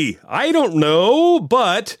not be. I don't know,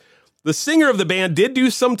 but the singer of the band did do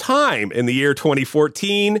some time in the year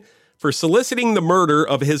 2014 for soliciting the murder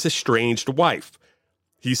of his estranged wife.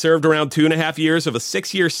 He served around 2.5 years of a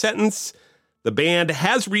 6-year sentence. The band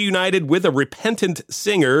has reunited with a repentant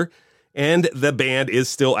singer, and the band is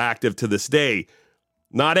still active to this day.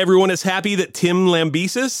 Not everyone is happy that Tim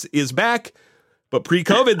Lambesis is back, but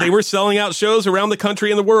pre-COVID, they were selling out shows around the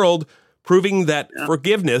country and the world, proving that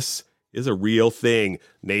forgiveness is a real thing.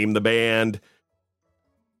 Name the band.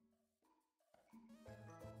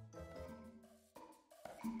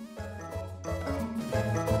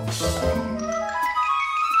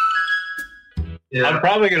 Yeah. I'm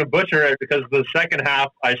probably going to butcher it because the second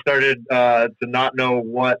half I started to not know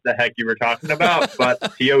what the heck you were talking about, but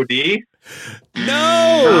POD?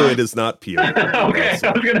 No, it is not POD. Okay,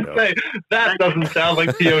 I was going to say, that doesn't sound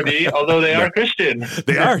like POD, although they are Christian.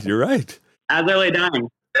 They are, you're right. As I Lay Dying.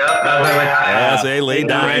 As I Lay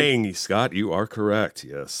Dying. Scott, you are correct,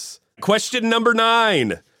 yes. Question number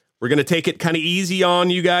 9. We're going to take it kind of easy on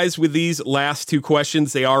you guys with these last 2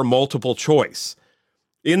 questions. They are multiple choice.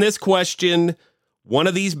 In this question, one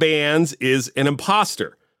of these bands is an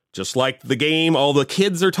imposter, just like the game all the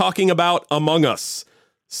kids are talking about, Among Us.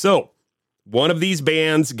 So, one of these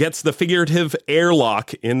bands gets the figurative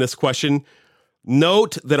airlock in this question.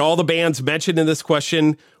 Note that all the bands mentioned in this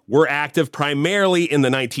question were active primarily in the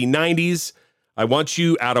 1990s. I want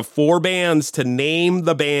you, out of 4 bands, to name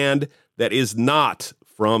the band that is not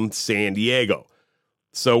from San Diego.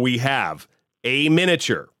 So we have A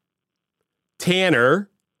Miniature,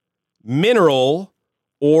 Tanner, Mineral,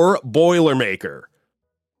 or Boilermaker.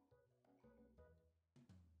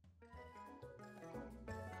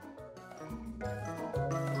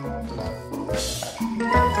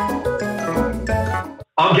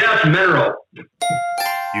 I'll guess Mineral.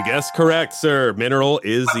 You guessed correct, sir. Mineral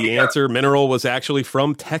is the answer. Mineral was actually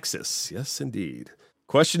from Texas. Yes, indeed.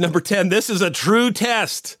 Question number 10. This is a true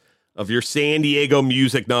test of your San Diego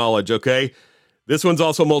music knowledge, okay? This one's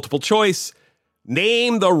also multiple choice.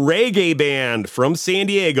 Name the reggae band from San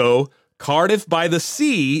Diego, Cardiff by the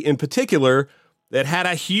Sea in particular, that had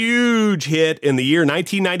a huge hit in the year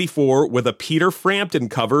 1994 with a Peter Frampton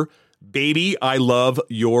cover, Baby, I Love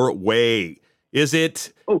Your Way. Is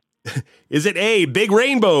it A, Big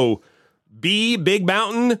Rainbow, B, Big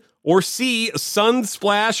Mountain, or C,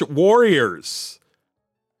 Sunsplash Warriors?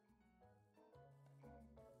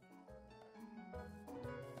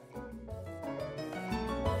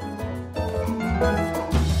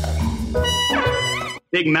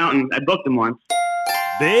 Big Mountain. I booked them once.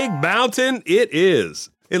 Big Mountain it is.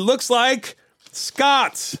 It looks like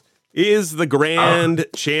Scott is the grand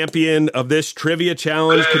champion of this trivia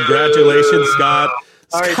challenge. Congratulations, Scott.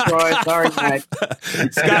 Sorry, Troy. Sorry, Mike.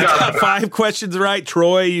 Scott got 5 questions right.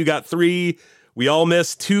 Troy, you got 3. We all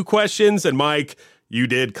missed 2 questions. And Mike, you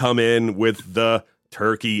did come in with the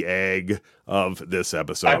turkey egg of this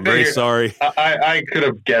episode. I'm very sorry. I could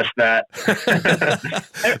have guessed that.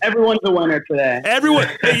 Everyone's a winner today. Everyone,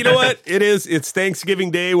 hey, you know what? It's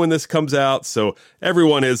Thanksgiving Day when this comes out, so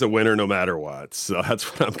everyone is a winner no matter what. So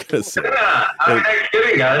that's what I'm going to say. Yeah, happy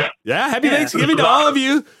Thanksgiving, guys. Yeah, happy Thanksgiving to all of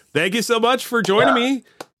you. Thank you so much for joining me.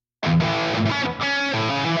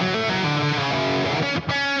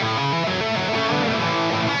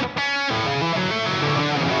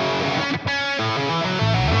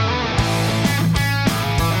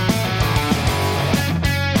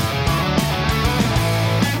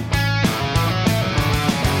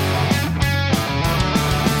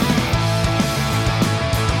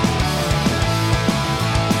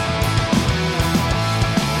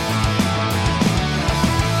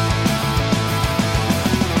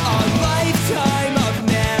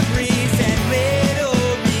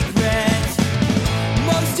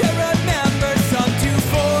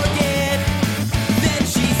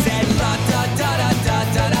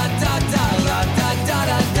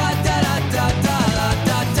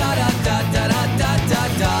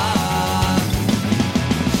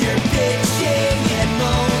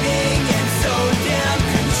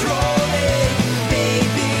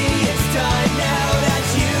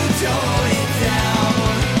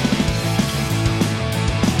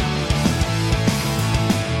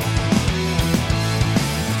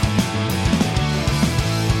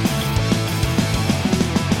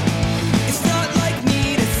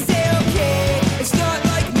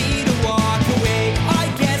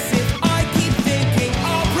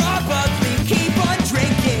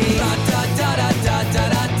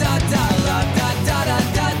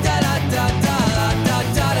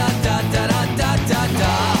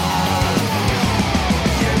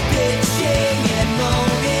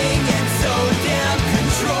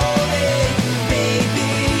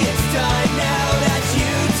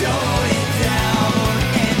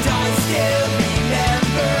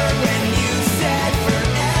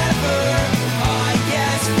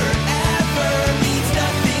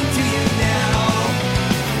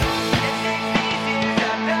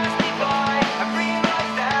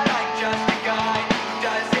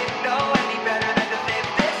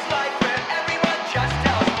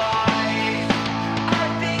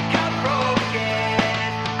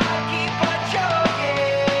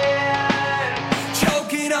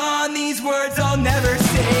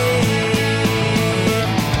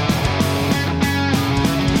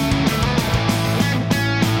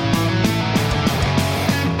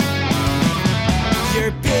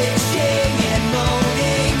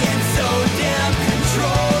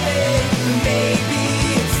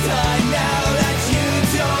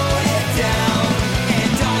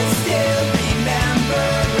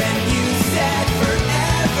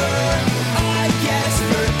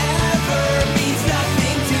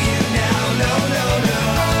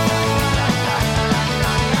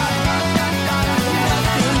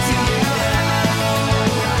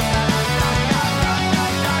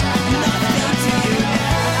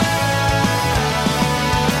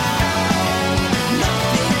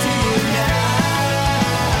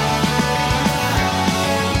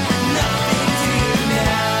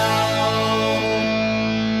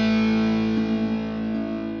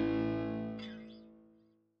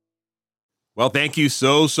 Well, thank you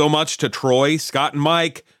so much to Troy, Scott, and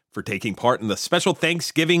Mike for taking part in the special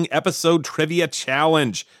Thanksgiving episode trivia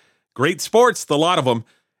challenge. Great sports, the lot of them.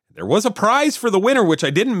 There was a prize for the winner, which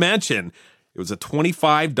I didn't mention. It was a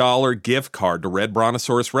 $25 gift card to Red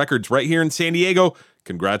Brontosaurus Records right here in San Diego.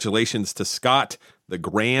 Congratulations to Scott, the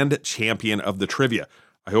grand champion of the trivia.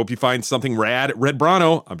 I hope you find something rad at Red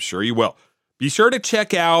Bronto. I'm sure you will. Be sure to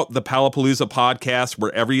check out the Palapalooza podcast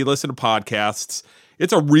wherever you listen to podcasts.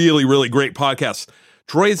 It's a really, really great podcast.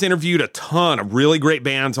 Troy has interviewed a ton of really great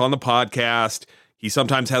bands on the podcast. He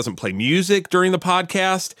sometimes has them play music during the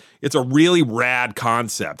podcast. It's a really rad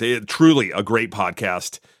concept. Truly a great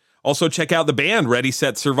podcast. Also, check out the band Ready,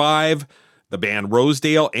 Set, Survive, the band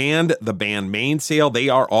Rosedale, and the band Mainsail. They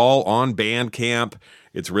are all on Bandcamp.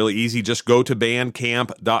 It's really easy. Just go to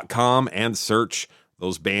bandcamp.com and search.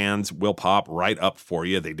 Those bands will pop right up for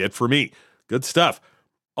you. They did for me. Good stuff.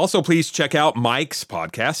 Also, please check out Mike's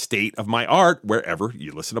podcast, State of My Art, wherever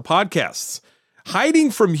you listen to podcasts. Hiding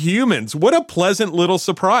from Humans, what a pleasant little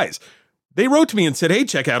surprise. They wrote to me and said, hey,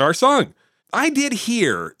 check out our song. I did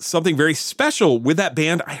hear something very special with that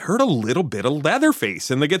band. I heard a little bit of Leatherface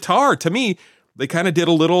in the guitar. To me, they kind of did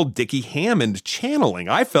a little Dickie Hammond channeling.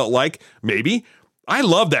 I felt like maybe. I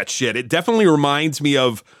love that shit. It definitely reminds me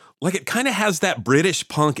of, like, it kind of has that British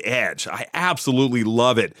punk edge. I absolutely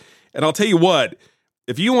love it. And I'll tell you what,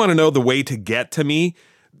 if you want to know the way to get to me,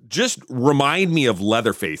 just remind me of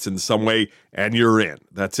Leatherface in some way, and you're in.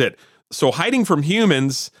 That's it. So Hiding from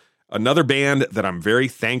Humans, another band that I'm very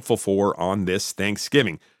thankful for on this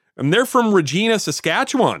Thanksgiving. And they're from Regina,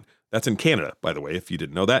 Saskatchewan. That's in Canada, by the way, if you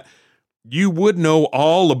didn't know that. You would know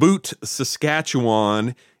all about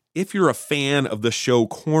Saskatchewan if you're a fan of the show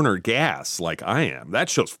Corner Gas, like I am. That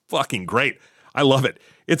show's fucking great. I love it.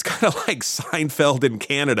 It's kind of like Seinfeld in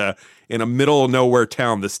Canada in a middle of nowhere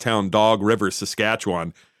town, this town, Dog River,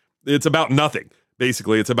 Saskatchewan. It's about nothing.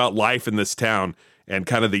 Basically, it's about life in this town and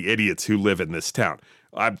kind of the idiots who live in this town.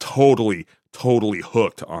 I'm totally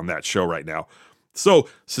hooked on that show right now. So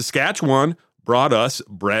Saskatchewan brought us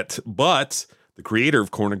Brett Butt, the creator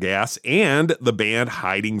of Corner Gas, and the band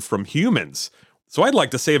Hiding from Humans. So I'd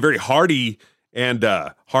like to say a very hearty and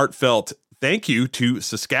heartfelt thank you to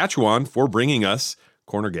Saskatchewan for bringing us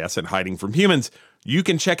Corner Gas and Hiding from Humans. You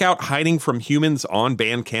can check out Hiding from Humans on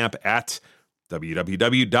Bandcamp at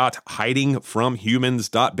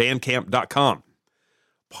www.hidingfromhumans.bandcamp.com.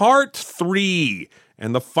 Part 3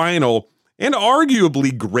 and the final and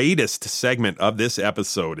arguably greatest segment of this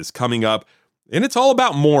episode is coming up, and it's all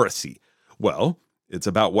about Morrissey. Well, it's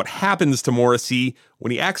about what happens to Morrissey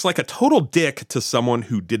when he acts like a total dick to someone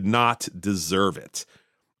who did not deserve it.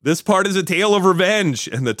 This part is a tale of revenge,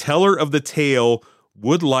 and the teller of the tale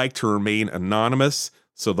would like to remain anonymous,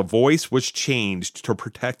 so the voice was changed to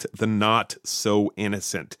protect the not so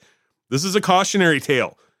innocent. This is a cautionary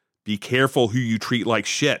tale. Be careful who you treat like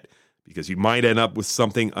shit, because you might end up with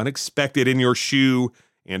something unexpected in your shoe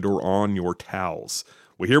and or on your towels.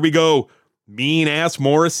 Well, here we go. Mean-ass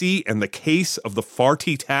Morrissey and the case of the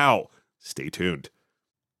farty towel. Stay tuned.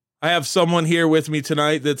 I have someone here with me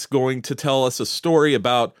tonight that's going to tell us a story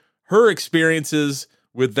about her experiences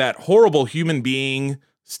with that horrible human being,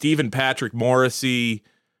 Stephen Patrick Morrissey.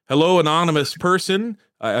 Hello, anonymous person.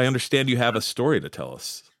 I understand you have a story to tell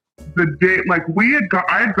us. The day, like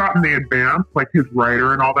I had gotten the advance, like his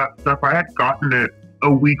writer and all that stuff. I had gotten it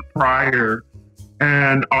a week prior,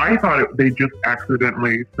 and I thought they just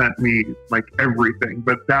accidentally sent me like everything.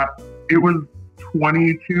 But it was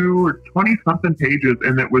 22 or 20 something pages,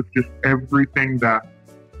 and it was just everything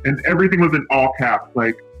and everything was in all caps.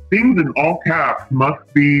 Like, things in all caps must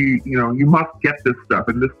be, you must get this stuff,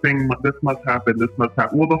 and this must happen, this must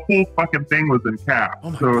happen. Well, the whole fucking thing was in caps.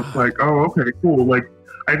 So God. It's like, oh, okay, cool. Like,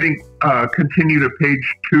 I think continue to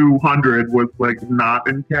page 200 was like not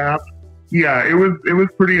in caps. Yeah, it was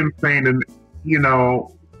pretty insane. And,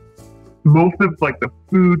 most of like the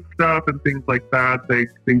food stuff and things like that, they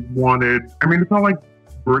wanted, I mean, it's all like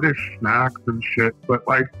British snacks and shit, but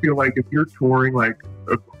I feel like if you're touring like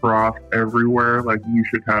across everywhere, like you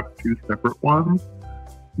should have 2 separate ones.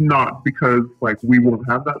 Not because like we won't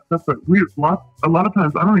have that stuff, but a lot of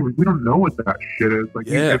times we don't know what that shit is. Like,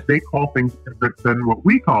 if they call things different than what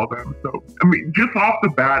we call them. So I mean, just off the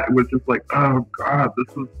bat, it was just like, oh God,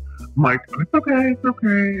 this was like, it's okay,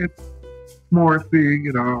 it's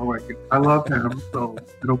Morrissey, like I love him, so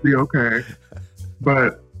it'll be okay.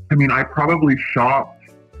 But I mean, I probably shopped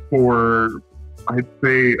for, I'd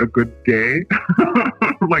say, a good day,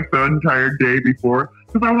 like the entire day before,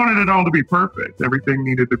 because I wanted it all to be perfect. Everything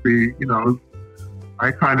needed to be,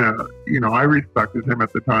 I kind of, I respected him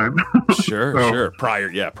at the time. Sure, So- sure. Prior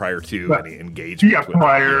to But- any engagement. Yeah, with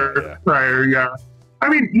him. prior, yeah. I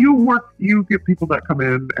mean, you get people that come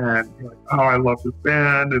in and you're like, oh, I love this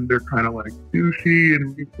band, and they're kind of like douchey,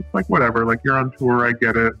 and it's like, whatever, like, you're on tour, I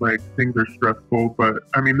get it, like, things are stressful, but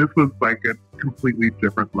I mean, this was like a completely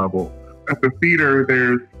different level. At the theater,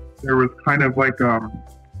 there was kind of like, I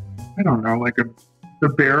don't know, like the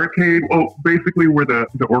barricade, well, basically where the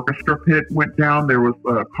orchestra pit went down, there was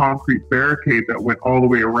a concrete barricade that went all the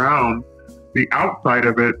way around the outside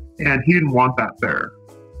of it, and he didn't want that there.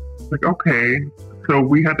 Like, okay, so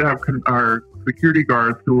we had to have our security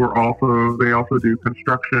guards who they also do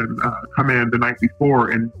construction, come in the night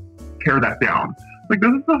before and tear that down. Like,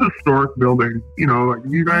 this is a historic building, like,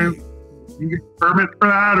 you guys, you get permits for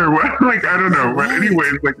that or what? Like, I don't know. But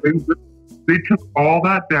anyways, like, they took all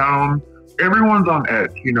that down. Everyone's on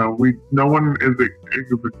edge, no one is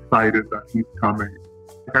excited that he's coming.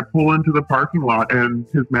 Like, I pull into the parking lot and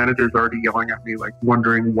his manager's already yelling at me, like,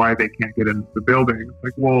 wondering why they can't get into the building. It's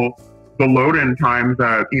like, well, the load-in time's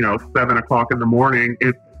at 7 o'clock in the morning.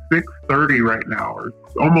 It's 6:30 right now, or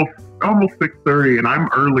almost 6:30, and I'm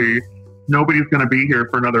early. Nobody's going to be here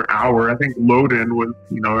for another hour. I think load-in was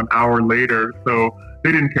an hour later, so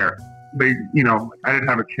they didn't care. They I didn't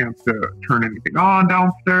have a chance to turn anything on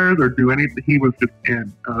downstairs or do anything. He was just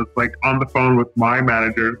in. I was like on the phone with my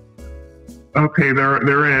manager. Okay,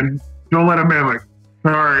 they're in. Don't let them in. Like,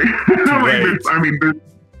 sorry. Like,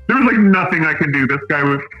 there was like nothing I can do. This guy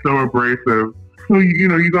was so abrasive. So,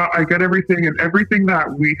 I got everything, and everything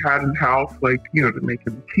that we had in house, like, to make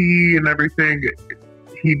him tea and everything,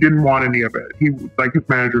 he didn't want any of it. His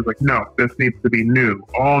manager's like, no, this needs to be new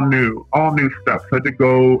stuff.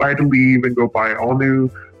 So I had to leave and go buy all new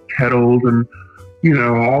kettles and,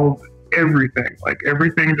 everything. Like,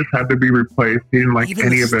 everything just had to be replaced. He didn't like Even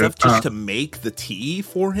any the of stuff it. just to make the tea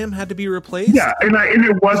for him had to be replaced? Yeah, and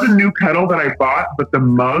it was a new kettle that I bought, but the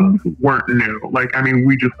mugs weren't new. Like, I mean,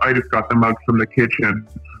 I just got the mugs from the kitchen,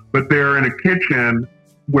 but they're in a kitchen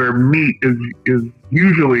where meat is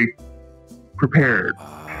usually prepared.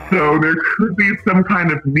 So there could be some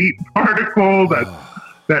kind of meat particle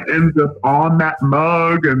that ends up on that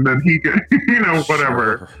mug, and then he can,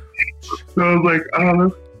 whatever. Sure. So I was like, oh,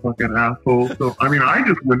 this fucking asshole. So, I mean, I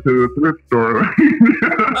just went to the thrift store. Oh,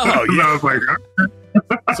 yeah. And I was like,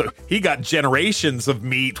 So he got generations of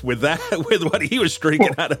meat with what he was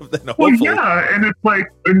drinking out of. Then well, hopefully, yeah, and it's like,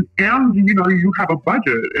 and you have a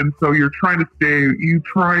budget, and so you try to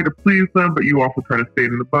please them, but you also try to stay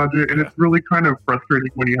in the budget, and it's really kind of frustrating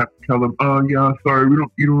when you have to tell them, oh yeah, sorry, you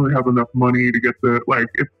don't really have enough money to get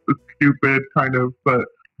it's stupid kind of, but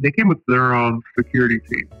they came with their own security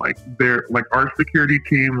team. Like, our security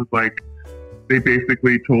team was like, they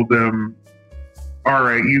basically told them, all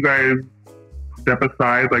right, you guys step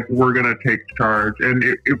aside, like, we're gonna take charge. And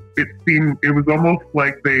it seemed, it was almost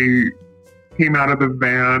like they came out of the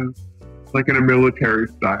van like in a military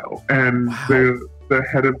style. And Wow. the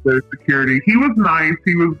head of their security, he was nice.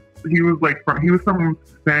 He was from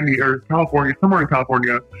California, somewhere in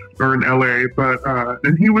California or in LA, but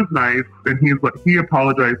and he was nice, and he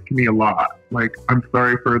apologized to me a lot. Like, I'm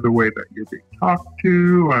sorry for the way that you're being talked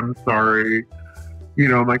to. I'm sorry.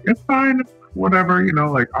 I'm like, it's fine, whatever.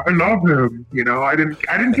 Like, I love him. I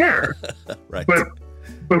didn't care. right? But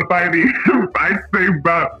by I'd say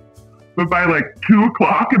by like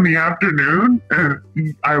 2:00 in the afternoon, and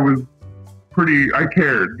I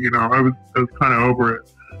cared. I was kind of over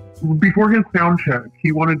it. Before his sound check,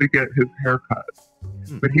 he wanted to get his hair cut,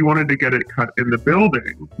 but he wanted to get it cut in the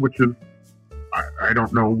building, which is, I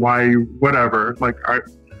don't know why, whatever. Like,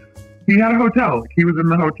 he had a hotel. He was in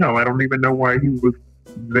the hotel. I don't even know why he was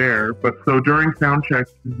there. But so during sound check,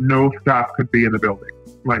 no staff could be in the building.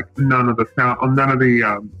 Like, none of the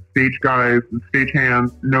stage guys and stage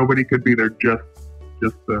hands, nobody could be there. Just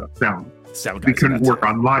the sound. We couldn't work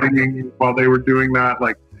on lighting while they were doing that.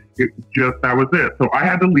 Like, that was it. So I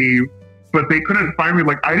had to leave, but they couldn't find me.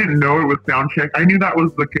 Like, I didn't know it was sound check. I knew that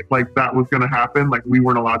was that was going to happen. Like, we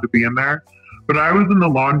weren't allowed to be in there, but I was in the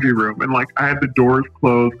laundry room, and like, I had the doors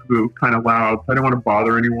closed because it was kind of loud. So I didn't want to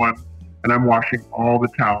bother anyone. And I'm washing all the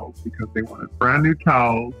towels because they wanted brand new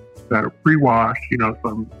towels that are pre-washed, so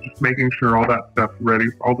I'm just making sure all that stuff's ready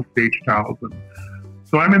for all the stage towels. And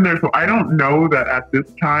so I'm in there. So I don't know that at this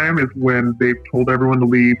time is when they've told everyone to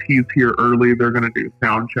leave. He's here early. They're going to do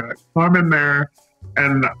sound check. So I'm in there,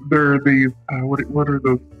 and there are these, what are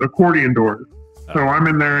those accordion doors? So I'm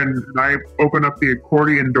in there, and I open up the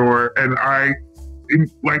accordion door, and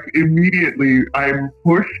immediately I'm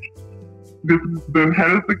pushed the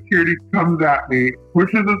head of security comes at me,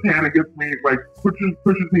 pushes his hand against me, like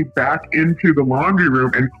pushes me back into the laundry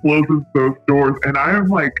room and closes those doors. And I am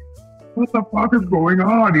like, what the fuck is going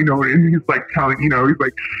on? You know, and he's like telling, you know, he's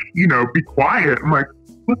like, you know, be quiet. I'm like,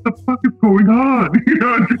 what the fuck is going on? You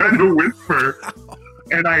know, I'm trying to whisper.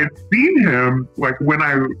 And I had seen him like when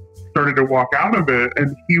I started to walk out of it,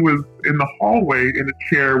 and he was in the hallway in a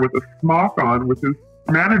chair with a smock on with his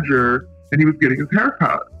manager, and he was getting his hair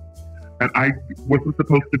cut. And I wasn't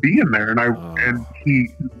supposed to be in there. And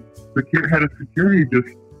the head of security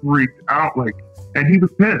just freaked out, like, and he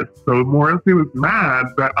was pissed. So Morrissey was mad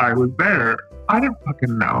that I was there. I didn't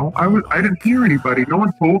fucking know. I didn't hear anybody. No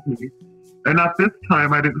one told me. And at this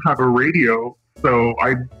time, I didn't have a radio, so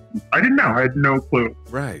I didn't know. I had no clue.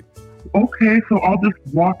 Right. Okay, so I'll just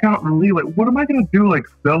walk out and leave. Like, what am I gonna do? Like,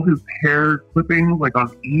 sell his hair clippings like on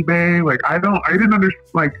eBay? Like, I didn't understand.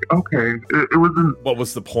 Like, okay, it wasn't. What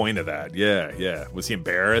was the point of that? Yeah. Was he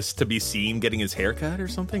embarrassed to be seen getting his hair cut or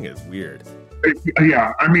something? It's weird.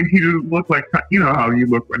 Yeah, I mean, he just looked like, you know how you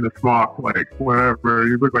look in the smock, like whatever.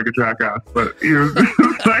 You look like a jackass, but he was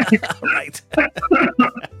just like, Right.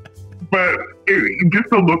 But just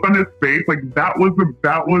the look on his face, like that was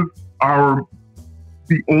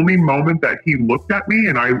the only moment that he looked at me,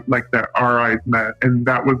 and I like that our eyes met, and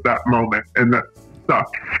that was that moment, and that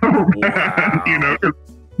sucked so bad, Wow. you know,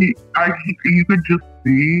 because you could just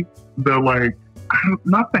see the like,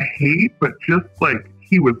 not the hate, but just like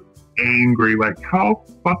he was angry, like how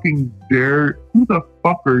fucking dare, who the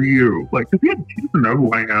fuck are you? Like, because he doesn't know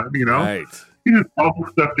who I am, you know. Right. He just all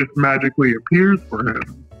the stuff just magically appears for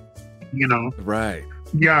him, you know. Right.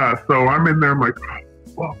 Yeah, so I'm in there, I'm like,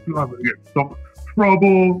 fuck, I'm gonna get so much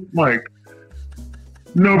trouble. Like,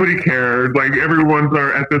 nobody cared. Like,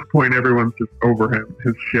 at this point, everyone's just over him,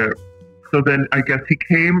 his shit. So then I guess he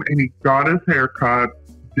came and he got his hair cut,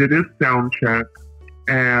 did his sound check,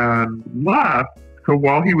 and left. So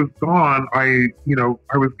while he was gone, I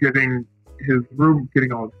was getting his room,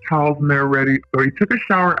 getting all his towels in there ready. So he took a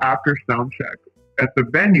shower after sound check at the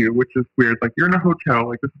venue, which is weird. Like, you're in a hotel,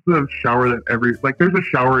 like this is a shower that there's a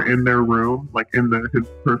shower in their room, like in his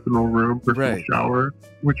personal room, Right. shower,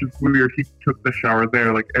 which is weird. He took the shower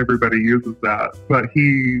there, like everybody uses that. But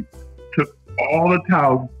he took all the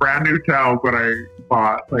towels, brand new towels that I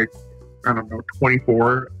bought, like, I don't know,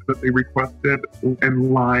 24 that they requested,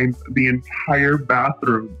 and lined the entire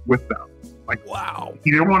bathroom with them. Like, Wow.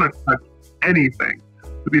 he didn't want to touch anything.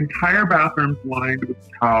 So the entire bathroom's lined with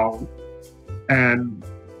towels, and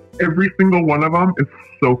every single one of them is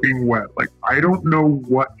soaking wet. Like, I don't know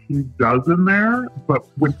what he does in there, but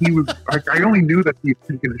when he was, like, I only knew that he had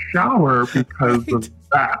taken a shower because of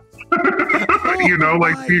that. You know,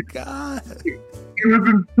 like, God. he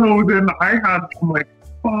wasn't, so then I'm like,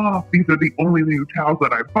 oh, these are the only new towels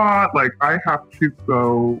that I bought. Like, I have to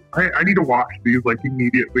go, I need to wash these, like,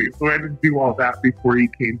 immediately. So I had to do all that before he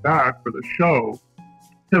came back for the show.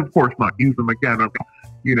 And of course, not use them again,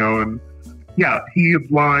 you know, and yeah, he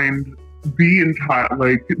had lined the entire,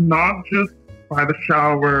 like, not just by the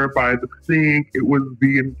shower, by the sink, it was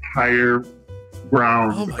the entire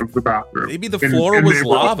ground of the bathroom. Maybe the floor was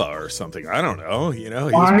lava or something. I don't know. You know,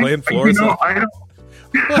 he was playing floors. You know, I don't.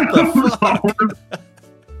 What the fuck?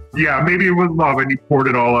 Yeah, maybe it was lava, and he poured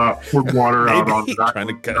it all out, poured water out on that.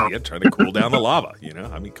 trying to cool down the lava. You know,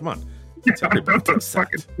 I mean, come on. Everybody does that.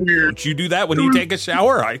 Fucking weird. Don't you do that when you take a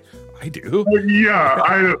shower? I do.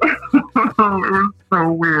 Yeah, it was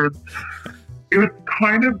so weird. It was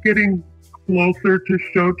kind of getting closer to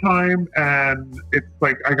showtime, and it's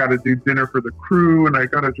like I got to do dinner for the crew, and I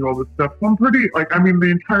got to do all this stuff. So I'm pretty, like, I mean, the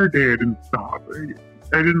entire day I didn't stop.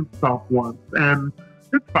 I didn't stop once, and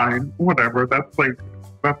it's fine. Whatever. That's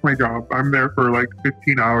my job. I'm there for like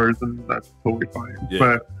 15 hours, and that's totally fine. Yeah.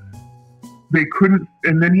 But they couldn't,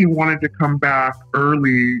 and then he wanted to come back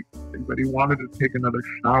early, but he wanted to take another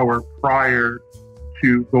shower prior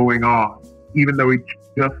to going on, even though he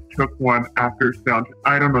just took one after sound.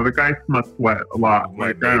 I don't know. The guy must sweat a lot.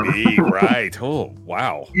 Like, I don't Maybe, know. right. Oh,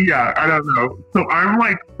 wow. Yeah, I don't know. So I'm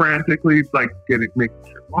like frantically like making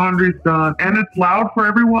sure laundry's done, and it's loud for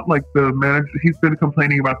everyone. Like, the manager, he's been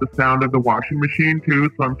complaining about the sound of the washing machine too.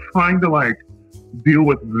 So I'm trying to like deal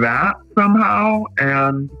with that somehow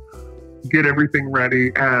and get everything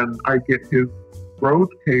ready. And I get his rose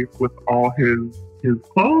case with all his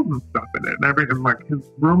clothes and stuff in it and everything. Like, his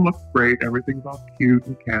room looks great. Everything's all cute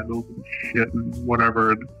and candles and shit and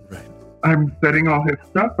whatever. And Right. I'm setting all his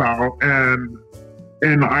stuff out, and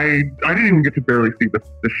I didn't even get to barely see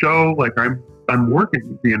the show. Like, I'm I'm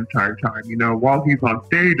working the entire time. You know, while he's on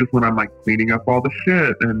stage is when I'm like cleaning up all the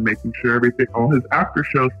shit and making sure everything, all his after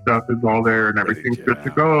show stuff is all there and everything's good to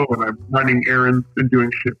go. And I'm running errands and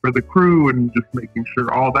doing shit for the crew and just making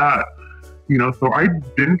sure all that, you know. So I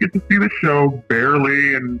didn't get to see the show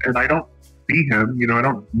barely, and I don't see him, you know, I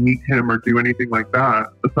don't meet him or do anything like that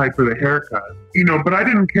aside for the haircut, you know. But I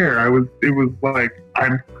didn't care. It was like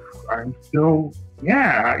I'm still,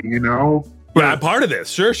 yeah, you know. Yeah, I'm part of this.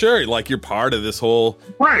 Sure. Like, you're part of this whole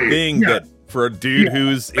thing that for a dude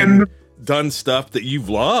who's done stuff that you've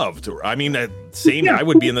loved. I mean, I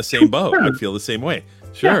would be in the same boat. I'd feel the same way.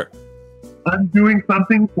 Sure. Yeah. I'm doing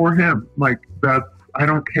something for him. Like, I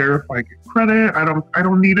don't care if I get credit. I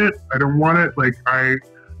don't need it. I don't want it. Like,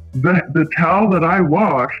 the towel that I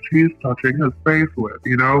washed, he's touching his face with,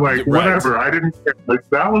 you know, like whatever. I didn't care. Like,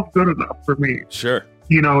 that was good enough for me. Sure.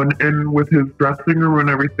 You know, and with his dressing room and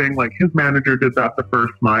everything, like, his manager did that the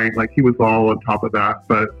first night. Like, he was all on top of that.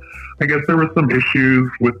 But I guess there were some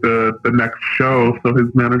issues with the next show. So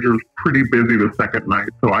his manager was pretty busy the second night.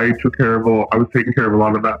 So I was taking care of a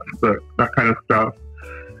lot of that kind of stuff.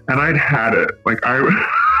 And I'd had it. Like, I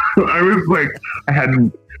was like,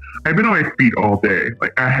 I've been on my feet all day.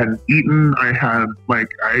 Like, I hadn't eaten.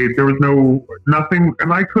 There was nothing,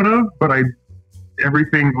 and I could have, but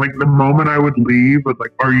everything, like, the moment I would leave was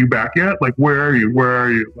like, are you back yet? Like, where are you?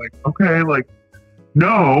 Like, okay, like,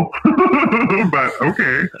 no, but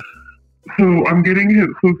okay. So I'm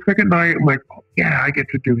getting so second night, I'm like, oh, yeah, I get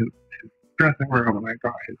to do his dressing room, and I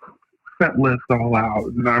got his set list all out,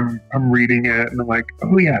 and I'm reading it, and I'm like,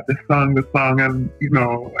 oh yeah, this song, and you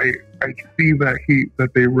know, I see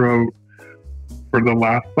that they wrote for the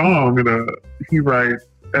last song, and he writes,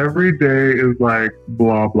 every day is like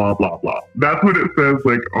blah blah blah blah. That's what it says,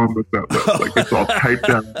 like, on the set list. Like, it's all typed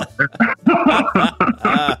down.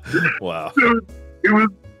 Wow. So it was,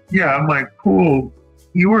 yeah. I'm like, cool.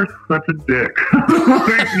 You are such a dick.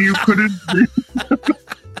 Like, you couldn't.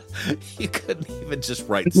 You couldn't even just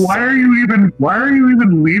write. Why are you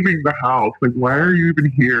even leaving the house? Like, why are you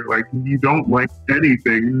even here? Like, you don't like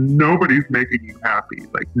anything. Nobody's making you happy.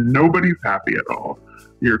 Like, nobody's happy at all.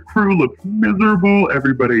 Your crew looks miserable.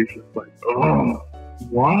 Everybody's just like, oh,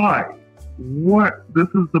 why? What? This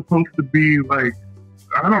is supposed to be like,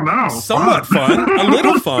 I don't know. Somewhat fun. A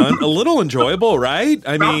little fun. A little enjoyable, right?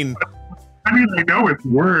 I mean, I know it's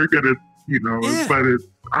work, and it's, you know, but it's,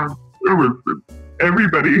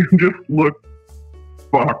 everybody just looked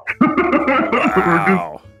fucked.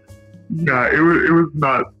 Wow. Yeah, it was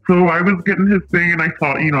nuts. So I was getting his thing, and I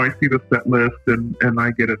saw, you know, I see the set list, and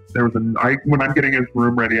I get it. When I'm getting his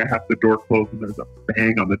room ready, I have the door closed, and there's a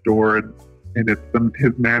bang on the door, and it's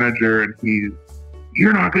his manager, and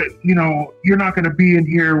you're not gonna be in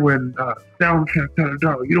here when sound check. You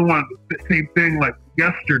don't want the same thing like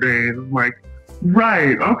yesterday. And I'm like,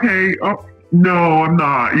 right, okay. Oh, no, I'm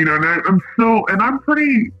not. You know, and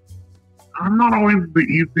I'm not always the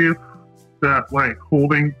easiest at, like,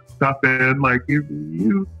 holding stuff in. Like,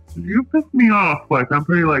 you piss me off. Like, I'm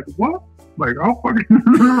pretty like, what? Like, I'll fucking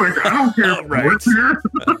like, I don't care if right. work's here.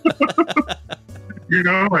 You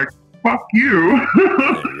know, like, fuck you.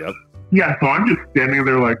 Yep. Yeah, so I'm just standing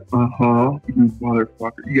there like, you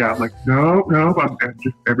motherfucker. Yeah, I'm like, no, I'm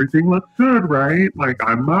just, everything looks good, right? Like,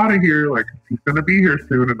 I'm out of here. Like, he's gonna be here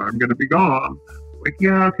soon, and I'm gonna be gone. Like,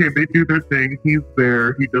 yeah, okay, they do their thing. He's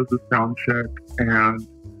there. He does the sound check, and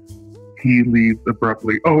he leaves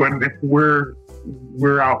abruptly. Oh, and if we're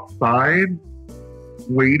outside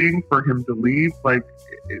waiting for him to leave, like,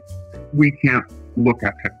 we can't look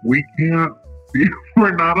at him.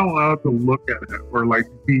 We're not allowed to look at him or, like,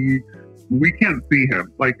 we can't see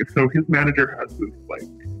him. Like, so his manager has this, like,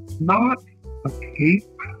 not a cape,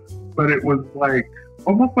 but it was like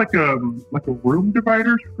almost like a room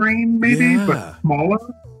divider screen, maybe, but smaller,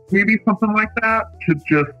 maybe something like that.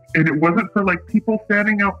 And it wasn't for, like, people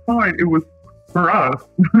standing outside. It was for us,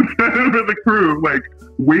 for the crew, like,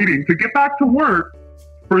 waiting to get back to work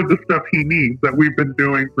for the stuff he needs that we've been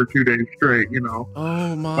doing for 2 days straight. You know.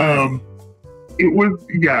 Oh my. It was,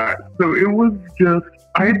 yeah. So it was just,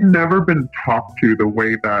 I had never been talked to the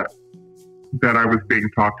way that I was being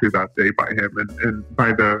talked to that day by him and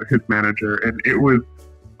by his manager. And it was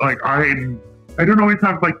like, I don't always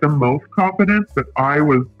have, like, the most confidence, but I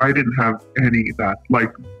didn't have any of that.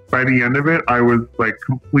 Like, by the end of it, I was, like,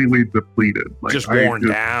 completely depleted. Like, just worn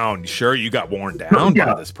down. Sure, you got worn down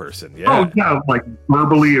by this person. Yeah. Oh yeah, like,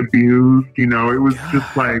 verbally abused. You know, it was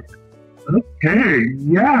just like, okay,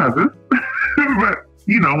 yeah, this. But,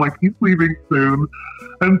 you know, like, he's leaving soon.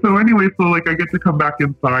 And so anyway, so, like, I get to come back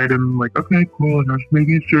inside and, like, okay, cool. And I was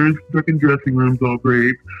making sure his fucking dressing room's all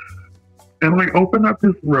great. And I open up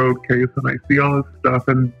his road case and I see all this stuff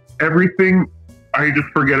and everything. I just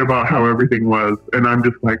forget about how everything was, and I'm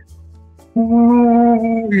just like,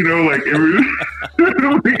 oh, you know, like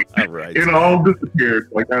Right. it all disappeared.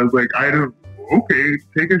 Like I was like, I don't. Okay,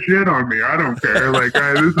 take a shit on me. I don't care. Like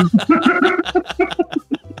this is.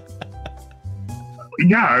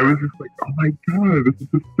 Yeah, I was just like, oh my god, this is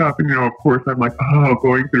the stuff. And of course, I'm like,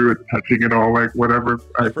 going through it, touching it all, like whatever,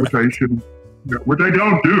 which I shouldn't, which I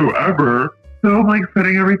don't do ever. So I'm like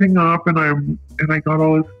setting everything up, and I got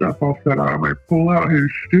all this stuff all set up. I pull out his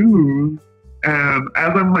shoes, and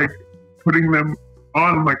as I'm like putting them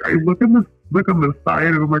on, I'm like, I look on the side,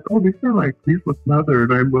 and I'm like, oh, these look leather,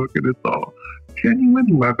 and I look, and it's all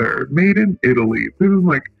genuine leather, made in Italy. This is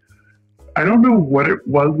like, I don't know what it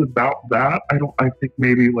was about that. I think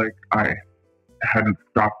maybe like I hadn't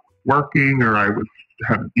stopped working, or I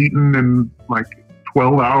hadn't eaten in like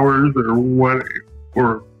 12 hours, or what,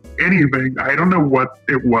 or anything. I don't know what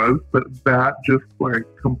it was, but that just like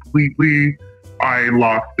completely, I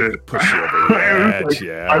lost it. Push you over the edge.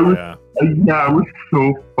 I was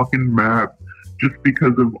so fucking mad just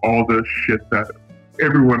because of all the shit that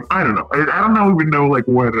everyone, I don't know. I don't even know like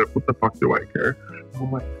what the fuck do I care?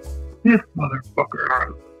 I'm like, this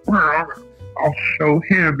motherfucker, I'll show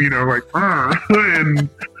him, you know, like, and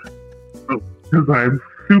because I'm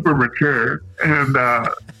super mature, and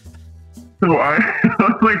so I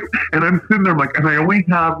was like, and I'm sitting there, like, and I only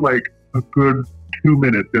have like a good 2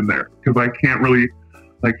 minutes in there because I can't really,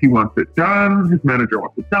 like, he wants it done, his manager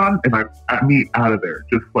wants it done, and I me out of there.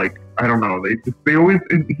 Just like, I don't know, they always,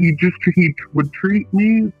 he would treat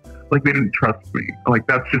me like they didn't trust me. Like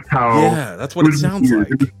that's just how. Yeah, that's what it sounds like.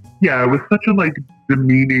 It was such a like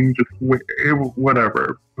demeaning, just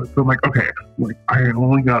whatever. So I'm like, okay, like I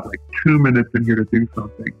only got like 2 minutes in here to do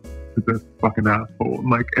something to this fucking asshole. I'm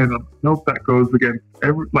like, and nope, that goes against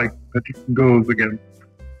that just goes against.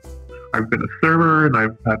 I've been a server, and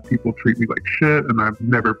I've had people treat me like shit, and I've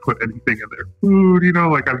never put anything in their food, you know,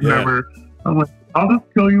 like I'm like, I'll just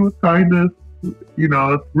kill you with kindness, you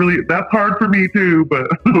know. It's really, that's hard for me too, but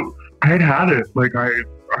I had it, like I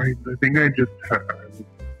think I just had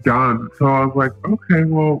done. So I was like, okay,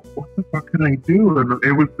 well, what the fuck can I do? And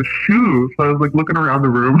it was the shoes. So I was like looking around the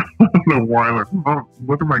room. I don't know why, like,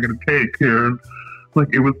 what am I going to take here? And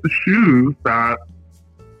like, it was the shoes that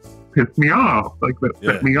pissed me off, like that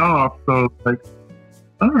set me off. So like,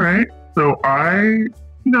 all right. So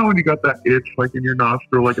you know, when you got that itch like in your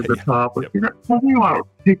nostril, like at the top, like you're not talking about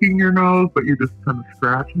picking your nose, but you're just kind of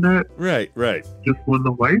scratching it. Right. Just when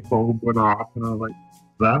the light bulb went off, and I was like,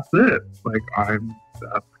 that's it. Like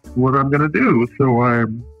that's what I'm gonna do. So I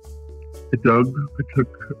dug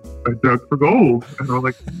for gold, and I was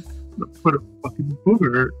like, let's put a fucking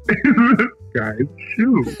booger in this guy's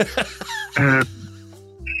shoe, and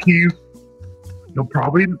he'll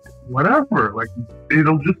probably whatever. Like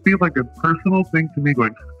it'll just be like a personal thing to me.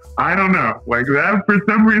 Going, I don't know, like that for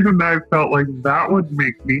some reason I felt like that would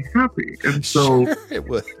make me happy, and so sure it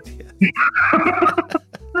would.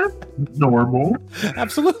 That's normal.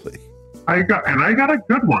 Absolutely. I got a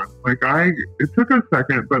good one. Like it took a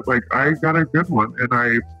second, but like I got a good one, and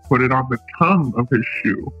I put it on the tongue of his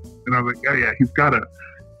shoe, and I was like, yeah, he's got it.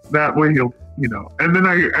 That way he'll, you know. And then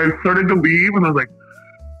I started to leave, and I was like,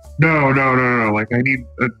 no. Like I need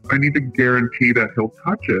to guarantee that he'll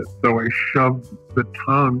touch it. So I shoved the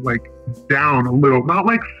tongue like down a little, not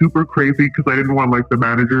like super crazy because I didn't want like the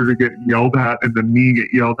manager to get yelled at and then me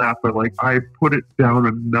get yelled at, but like I put it down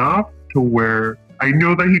enough to where I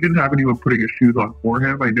know that he didn't have anyone putting his shoes on for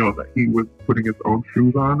him. I know that he was putting his own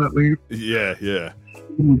shoes on at least. Yeah.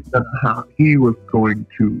 He was going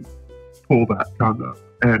to pull that tongue up,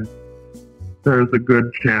 and there's a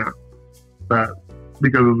good chance that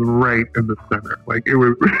because it was right in the center, like it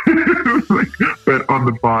was, like, but on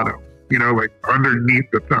the bottom, you know, like underneath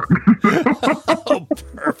the tongue. Oh,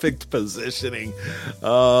 perfect positioning.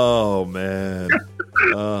 Oh man.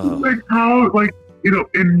 Like how, like, you know,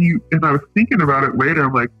 and I was thinking about it later.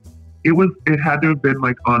 I'm like, it had to have been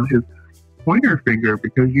like on his pointer finger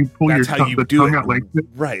because you pull That's your how you the do tongue it, out like this.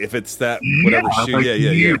 right? If it's that whatever shoe, like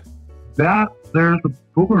yeah. That there's a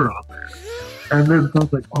booger on there, and then so I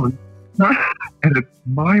was like, oh. And it's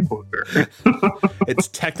my booger. It's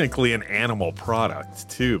technically an animal product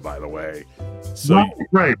too, by the way. So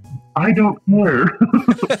right. I don't care.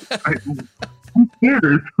 Who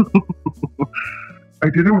cares? I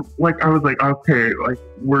didn't like. I was like, okay, like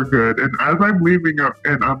we're good. And as I'm leaving up,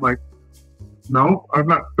 and I'm like, no, I'm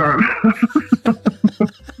not done.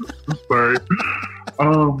 I'm sorry.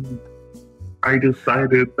 I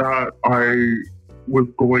decided that I was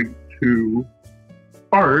going to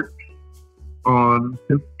fart on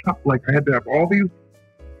his like I had to have all these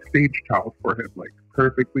stage towels for him, like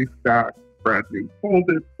perfectly stacked, brand new,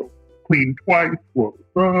 folded, cleaned twice,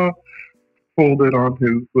 folded on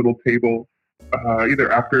his little table,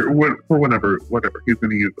 either after for whatever he's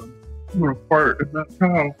going to use them. I'm going to fart in that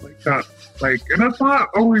towel like that. Like, and it's not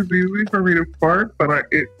always easy for me to fart, but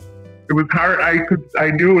it was hard.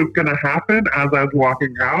 I knew it was going to happen as I was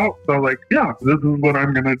walking out. So like, yeah, this is what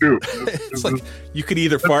I'm going to do. It's like you could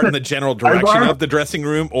either fart in the general direction of the dressing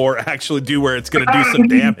room or actually do where it's going to do some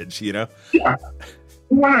damage, you know? Yeah,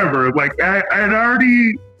 whatever. Like I've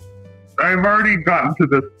already gotten to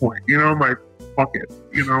this point, you know, I'm like, fuck it,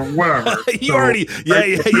 you know, whatever. You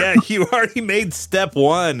already made step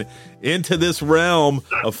one into this realm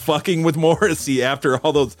of fucking with Morrissey after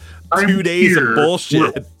all those 2 days of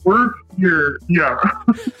bullshit. We're here, yeah.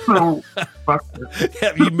 So, fuck it.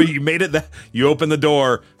 Yeah, you made it. You open the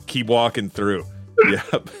door, keep walking through.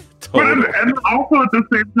 Yep. Totally. And also at the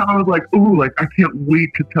same time, I was like, ooh, like I can't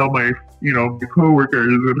wait to tell my, you know, my coworkers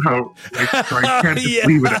and how like, so I can't just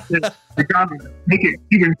leave it at this. I gotta make it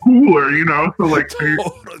even cooler, you know. So like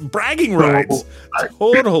bragging rights.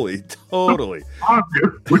 Totally.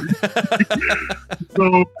 Obviously.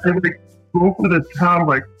 So I like go for the town,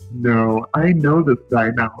 like, no, I know this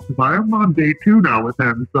guy now because I'm on day 2 now with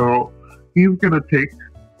him. So he's gonna take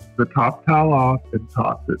the top towel off and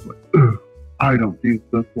toss it. Like, ugh. I don't use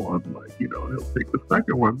this one, like, you know, he'll take the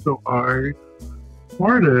second one. So I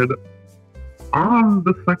farted on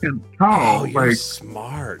the second towel. Oh, you're like,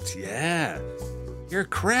 smart. Yeah. You're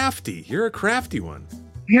crafty. You're a crafty one.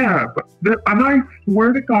 Yeah. And I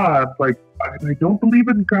swear to God, like, I don't believe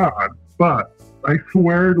in God, but I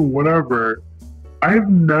swear to whatever, I've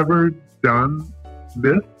never done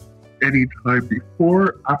this any time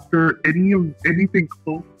before, after anything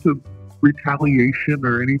close to retaliation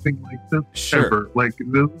or anything like this ever. Like,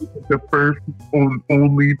 this is the first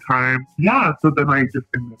only time. Yeah, so then I just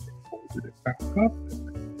folded it back up,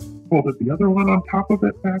 and folded the other one on top of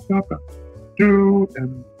it back up,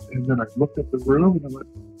 and then I looked at the room and I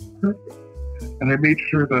went, perfect. And I made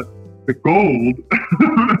sure that the gold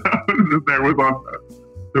there was on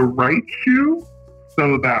the right shoe,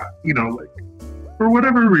 so that, you know, like, for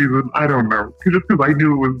whatever reason, I don't know, just because I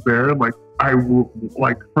knew it was there, like,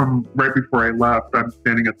 from right before I left, I'm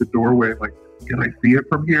standing at the doorway, like, can I see it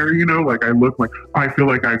from here? You know, like, I look like, I feel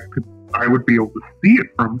like I would be able to see it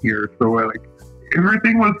from here. So like,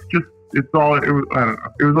 everything was just, I don't know,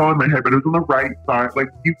 it was all in my head, but it was on the right side. Like,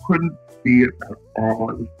 you couldn't see it at all.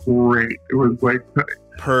 It was great. It was like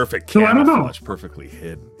perfect. So I don't know. Perfectly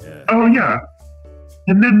hidden. Yeah. Oh yeah.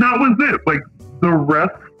 And then that was it. Like, the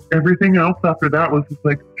rest, everything else after that was just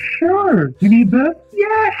like, sure, you need this?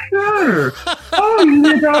 Yeah, sure. Oh, you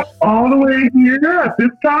need that all the way here at this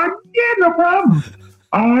time? Yeah, no problem.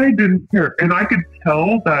 I didn't care. And I could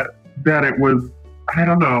tell that it was, I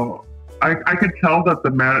don't know, I could tell that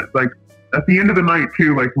the man, like, at the end of the night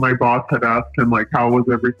too, like, my boss had asked him, like, how was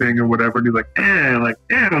everything or whatever, and he's like,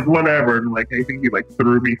 it was whatever. And like, I think he like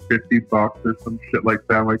threw me $50 or some shit like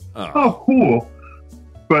that. I'm like, oh, cool.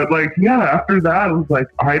 But like, yeah, after that, it was like,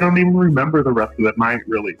 I don't even remember the rest of that night,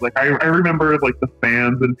 really. Like, I remember like the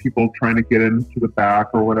fans and people trying to get into the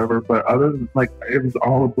back or whatever. But other than, like, it was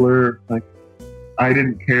all a blur. Like, I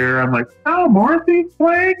didn't care. I'm like, oh, Morrissey's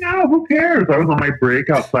playing? Oh, who cares? I was on my break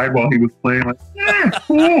outside while he was playing. Like, yeah,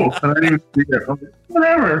 cool. And I didn't even see it. I was like,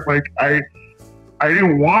 whatever. Like, I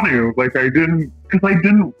didn't want to. Like, I didn't, because I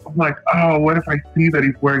didn't, I'm like, oh, what if I see that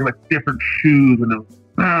he's wearing like different shoes and it was,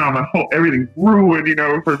 everything's ruined, you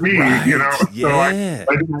know, for me, right, you know. Yeah.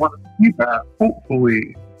 So I didn't want to see that.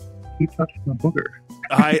 Hopefully, he touched my booger.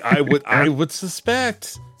 I would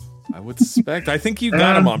suspect. I think you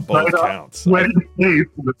got him on both counts. Wet his face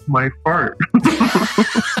with my fart.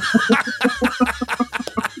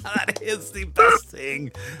 That is the best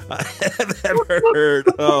thing I have ever heard.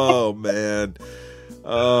 Oh man.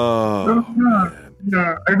 Oh. Man.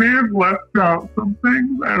 Yeah, I may have left out some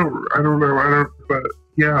things. I don't know. But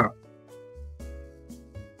yeah.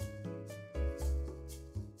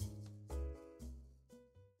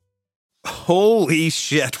 Holy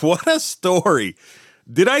shit, what a story.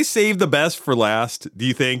 Did I save the best for last, do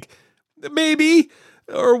you think? Maybe.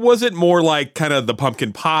 Or was it more like kind of the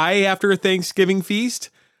pumpkin pie after a Thanksgiving feast?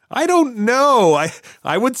 I don't know.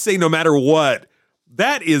 I would say no matter what,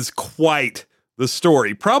 that is quite the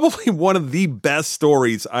story. Probably one of the best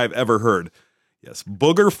stories I've ever heard. Yes,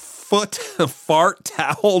 booger foot fart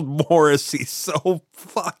towel Morrissey. So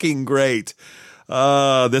fucking great.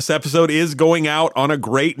 This episode is going out on a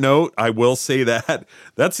great note. I will say that.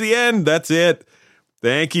 That's the end. That's it.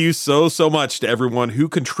 Thank you so much to everyone who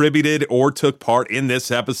contributed or took part in this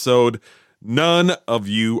episode. None of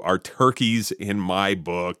you are turkeys in my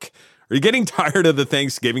book. Are you getting tired of the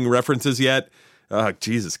Thanksgiving references yet?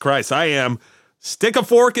 Jesus Christ, I am. Stick a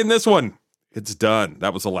fork in this one. It's done.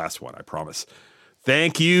 That was the last one, I promise.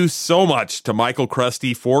 Thank you so much to Michael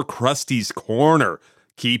Krusty for Krusty's Corner.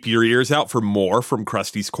 Keep your ears out for more from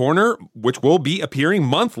Krusty's Corner, which will be appearing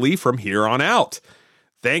monthly from here on out.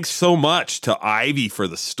 Thanks so much to Ivy for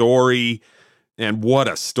the story. And what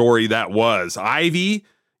a story that was. Ivy,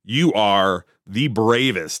 you are the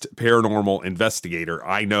bravest paranormal investigator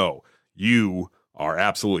I know. You are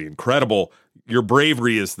absolutely incredible. Your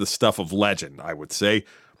bravery is the stuff of legend, I would say.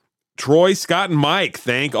 Troy, Scott, and Mike,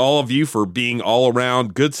 thank all of you for being all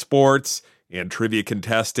around good sports and trivia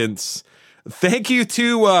contestants. Thank you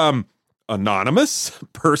to anonymous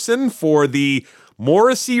person for the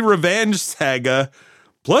Morrissey Revenge saga.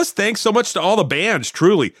 Plus, thanks so much to all the bands,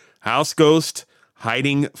 truly. House Ghost,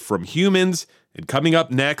 Hiding from Humans, and coming up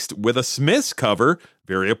next with a Smiths cover,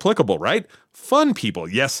 very applicable, right? Fun People.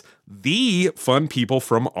 Yes, the Fun People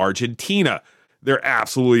from Argentina. They're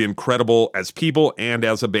absolutely incredible as people and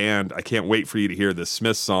as a band. I can't wait for you to hear this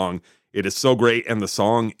Smiths song. It is so great, and the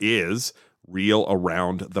song is Reel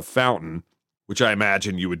Around the Fountain, which I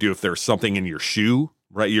imagine you would do if there's something in your shoe,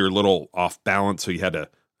 right? You're a little off balance, so you had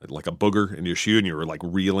like a booger in your shoe, and you were like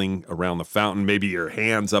reeling around the fountain. Maybe your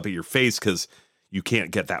hands up at your face because you can't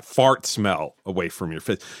get that fart smell away from your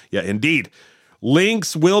face. Yeah, indeed.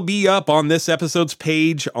 Links will be up on this episode's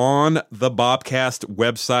page on the Bobcast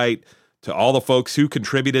website to all the folks who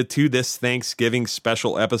contributed to this Thanksgiving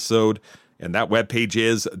special episode. And that webpage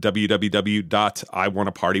is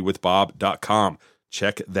www.iwannapartywithbob.com.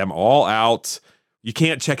 Check them all out. You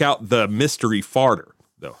can't check out the mystery farter,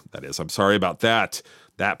 though. That is, I'm sorry about that.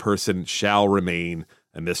 That person shall remain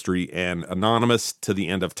a mystery and anonymous to the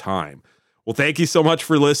end of time. Well, thank you so much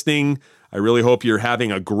for listening. I really hope you're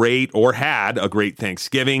having a great or had a great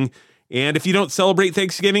Thanksgiving. And if you don't celebrate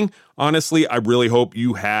Thanksgiving, honestly, I really hope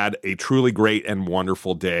you had a truly great and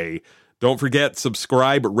wonderful day. Don't forget,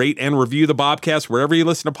 subscribe, rate, and review the Bobcast wherever you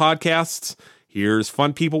listen to podcasts. Here's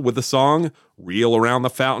Fun People with the song Reel Around the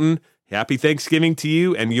Fountain. Happy Thanksgiving to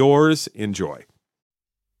you and yours. Enjoy.